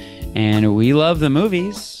 And we love the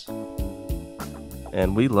movies.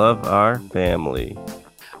 And we love our family.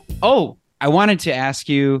 Oh, I wanted to ask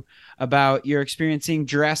you about your experiencing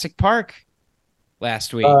Jurassic Park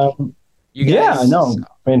last week. Yeah, no,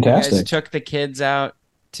 fantastic. You guys took the kids out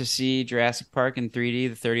to see Jurassic Park in 3D,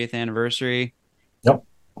 the 30th anniversary. Yep.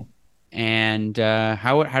 And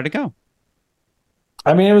how'd it go?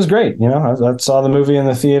 I mean, it was great. You know, I saw the movie in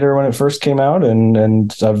the theater when it first came out,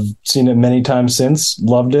 and I've seen it many times since.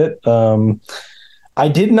 Loved it. I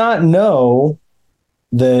did not know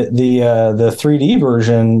that the 3D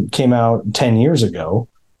version came out 10 years ago.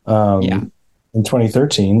 In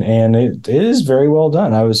 2013, and it is very well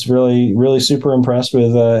done. I was really, really super impressed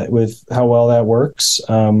with how well that works.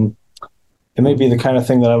 It may be the kind of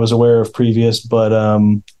thing that I was aware of previous, but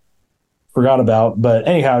forgot about. But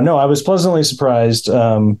anyhow, no, I was pleasantly surprised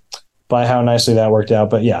by how nicely that worked out.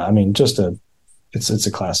 But yeah, I mean, it's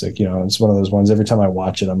a classic. You know, it's one of those ones. Every time I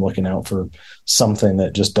watch it, I'm looking out for something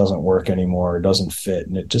that just doesn't work anymore, or doesn't fit,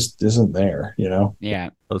 and it just isn't there. You know?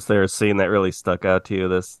 Yeah. Was there a scene that really stuck out to you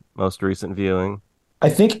this most recent viewing? I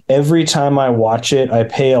think every time I watch it, I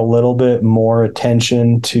pay a little bit more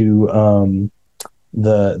attention to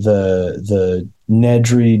the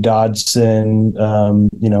Nedry Dodson,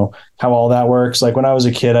 you know, how all that works. Like when I was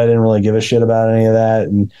a kid, I didn't really give a shit about any of that,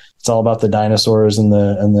 and it's all about the dinosaurs and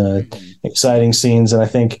the exciting scenes. And I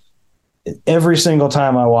think every single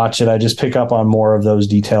time I watch it, I just pick up on more of those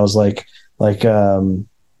details. Like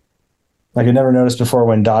I never noticed before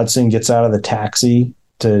when Dodson gets out of the taxi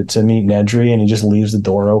to meet Nedry and he just leaves the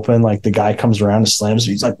door open. Like the guy comes around and slams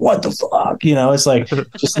him. He's like, what the fuck? You know, it's like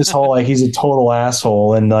just this whole, like, he's a total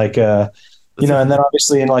asshole. And like, you know, and then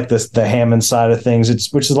obviously in like the Hammond side of things,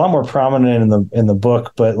 which is a lot more prominent in the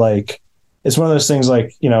book, but like, it's one of those things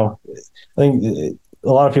like, you know, I think a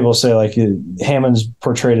lot of people say like Hammond's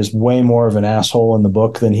portrayed as way more of an asshole in the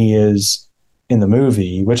book than he is in the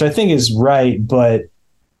movie, which I think is right. But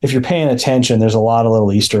if you're paying attention, there's a lot of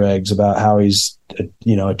little Easter eggs about how he's, a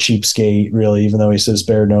cheapskate, really, even though he says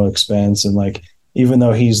spare no expense. And like, even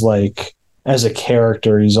though he's like, as a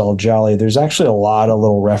character, he's all jolly, there's actually a lot of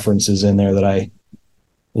little references in there that I,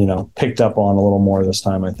 picked up on a little more this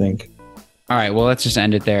time, I think. All right. Well, let's just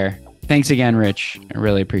end it there. Thanks again, Rich. I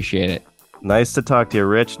really appreciate it. Nice to talk to you,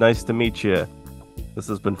 Rich. Nice to meet you. This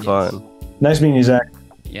has been fun. Nice meeting you, Zach.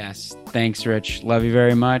 Yes. Thanks, Rich. Love you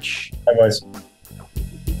very much. Bye, guys.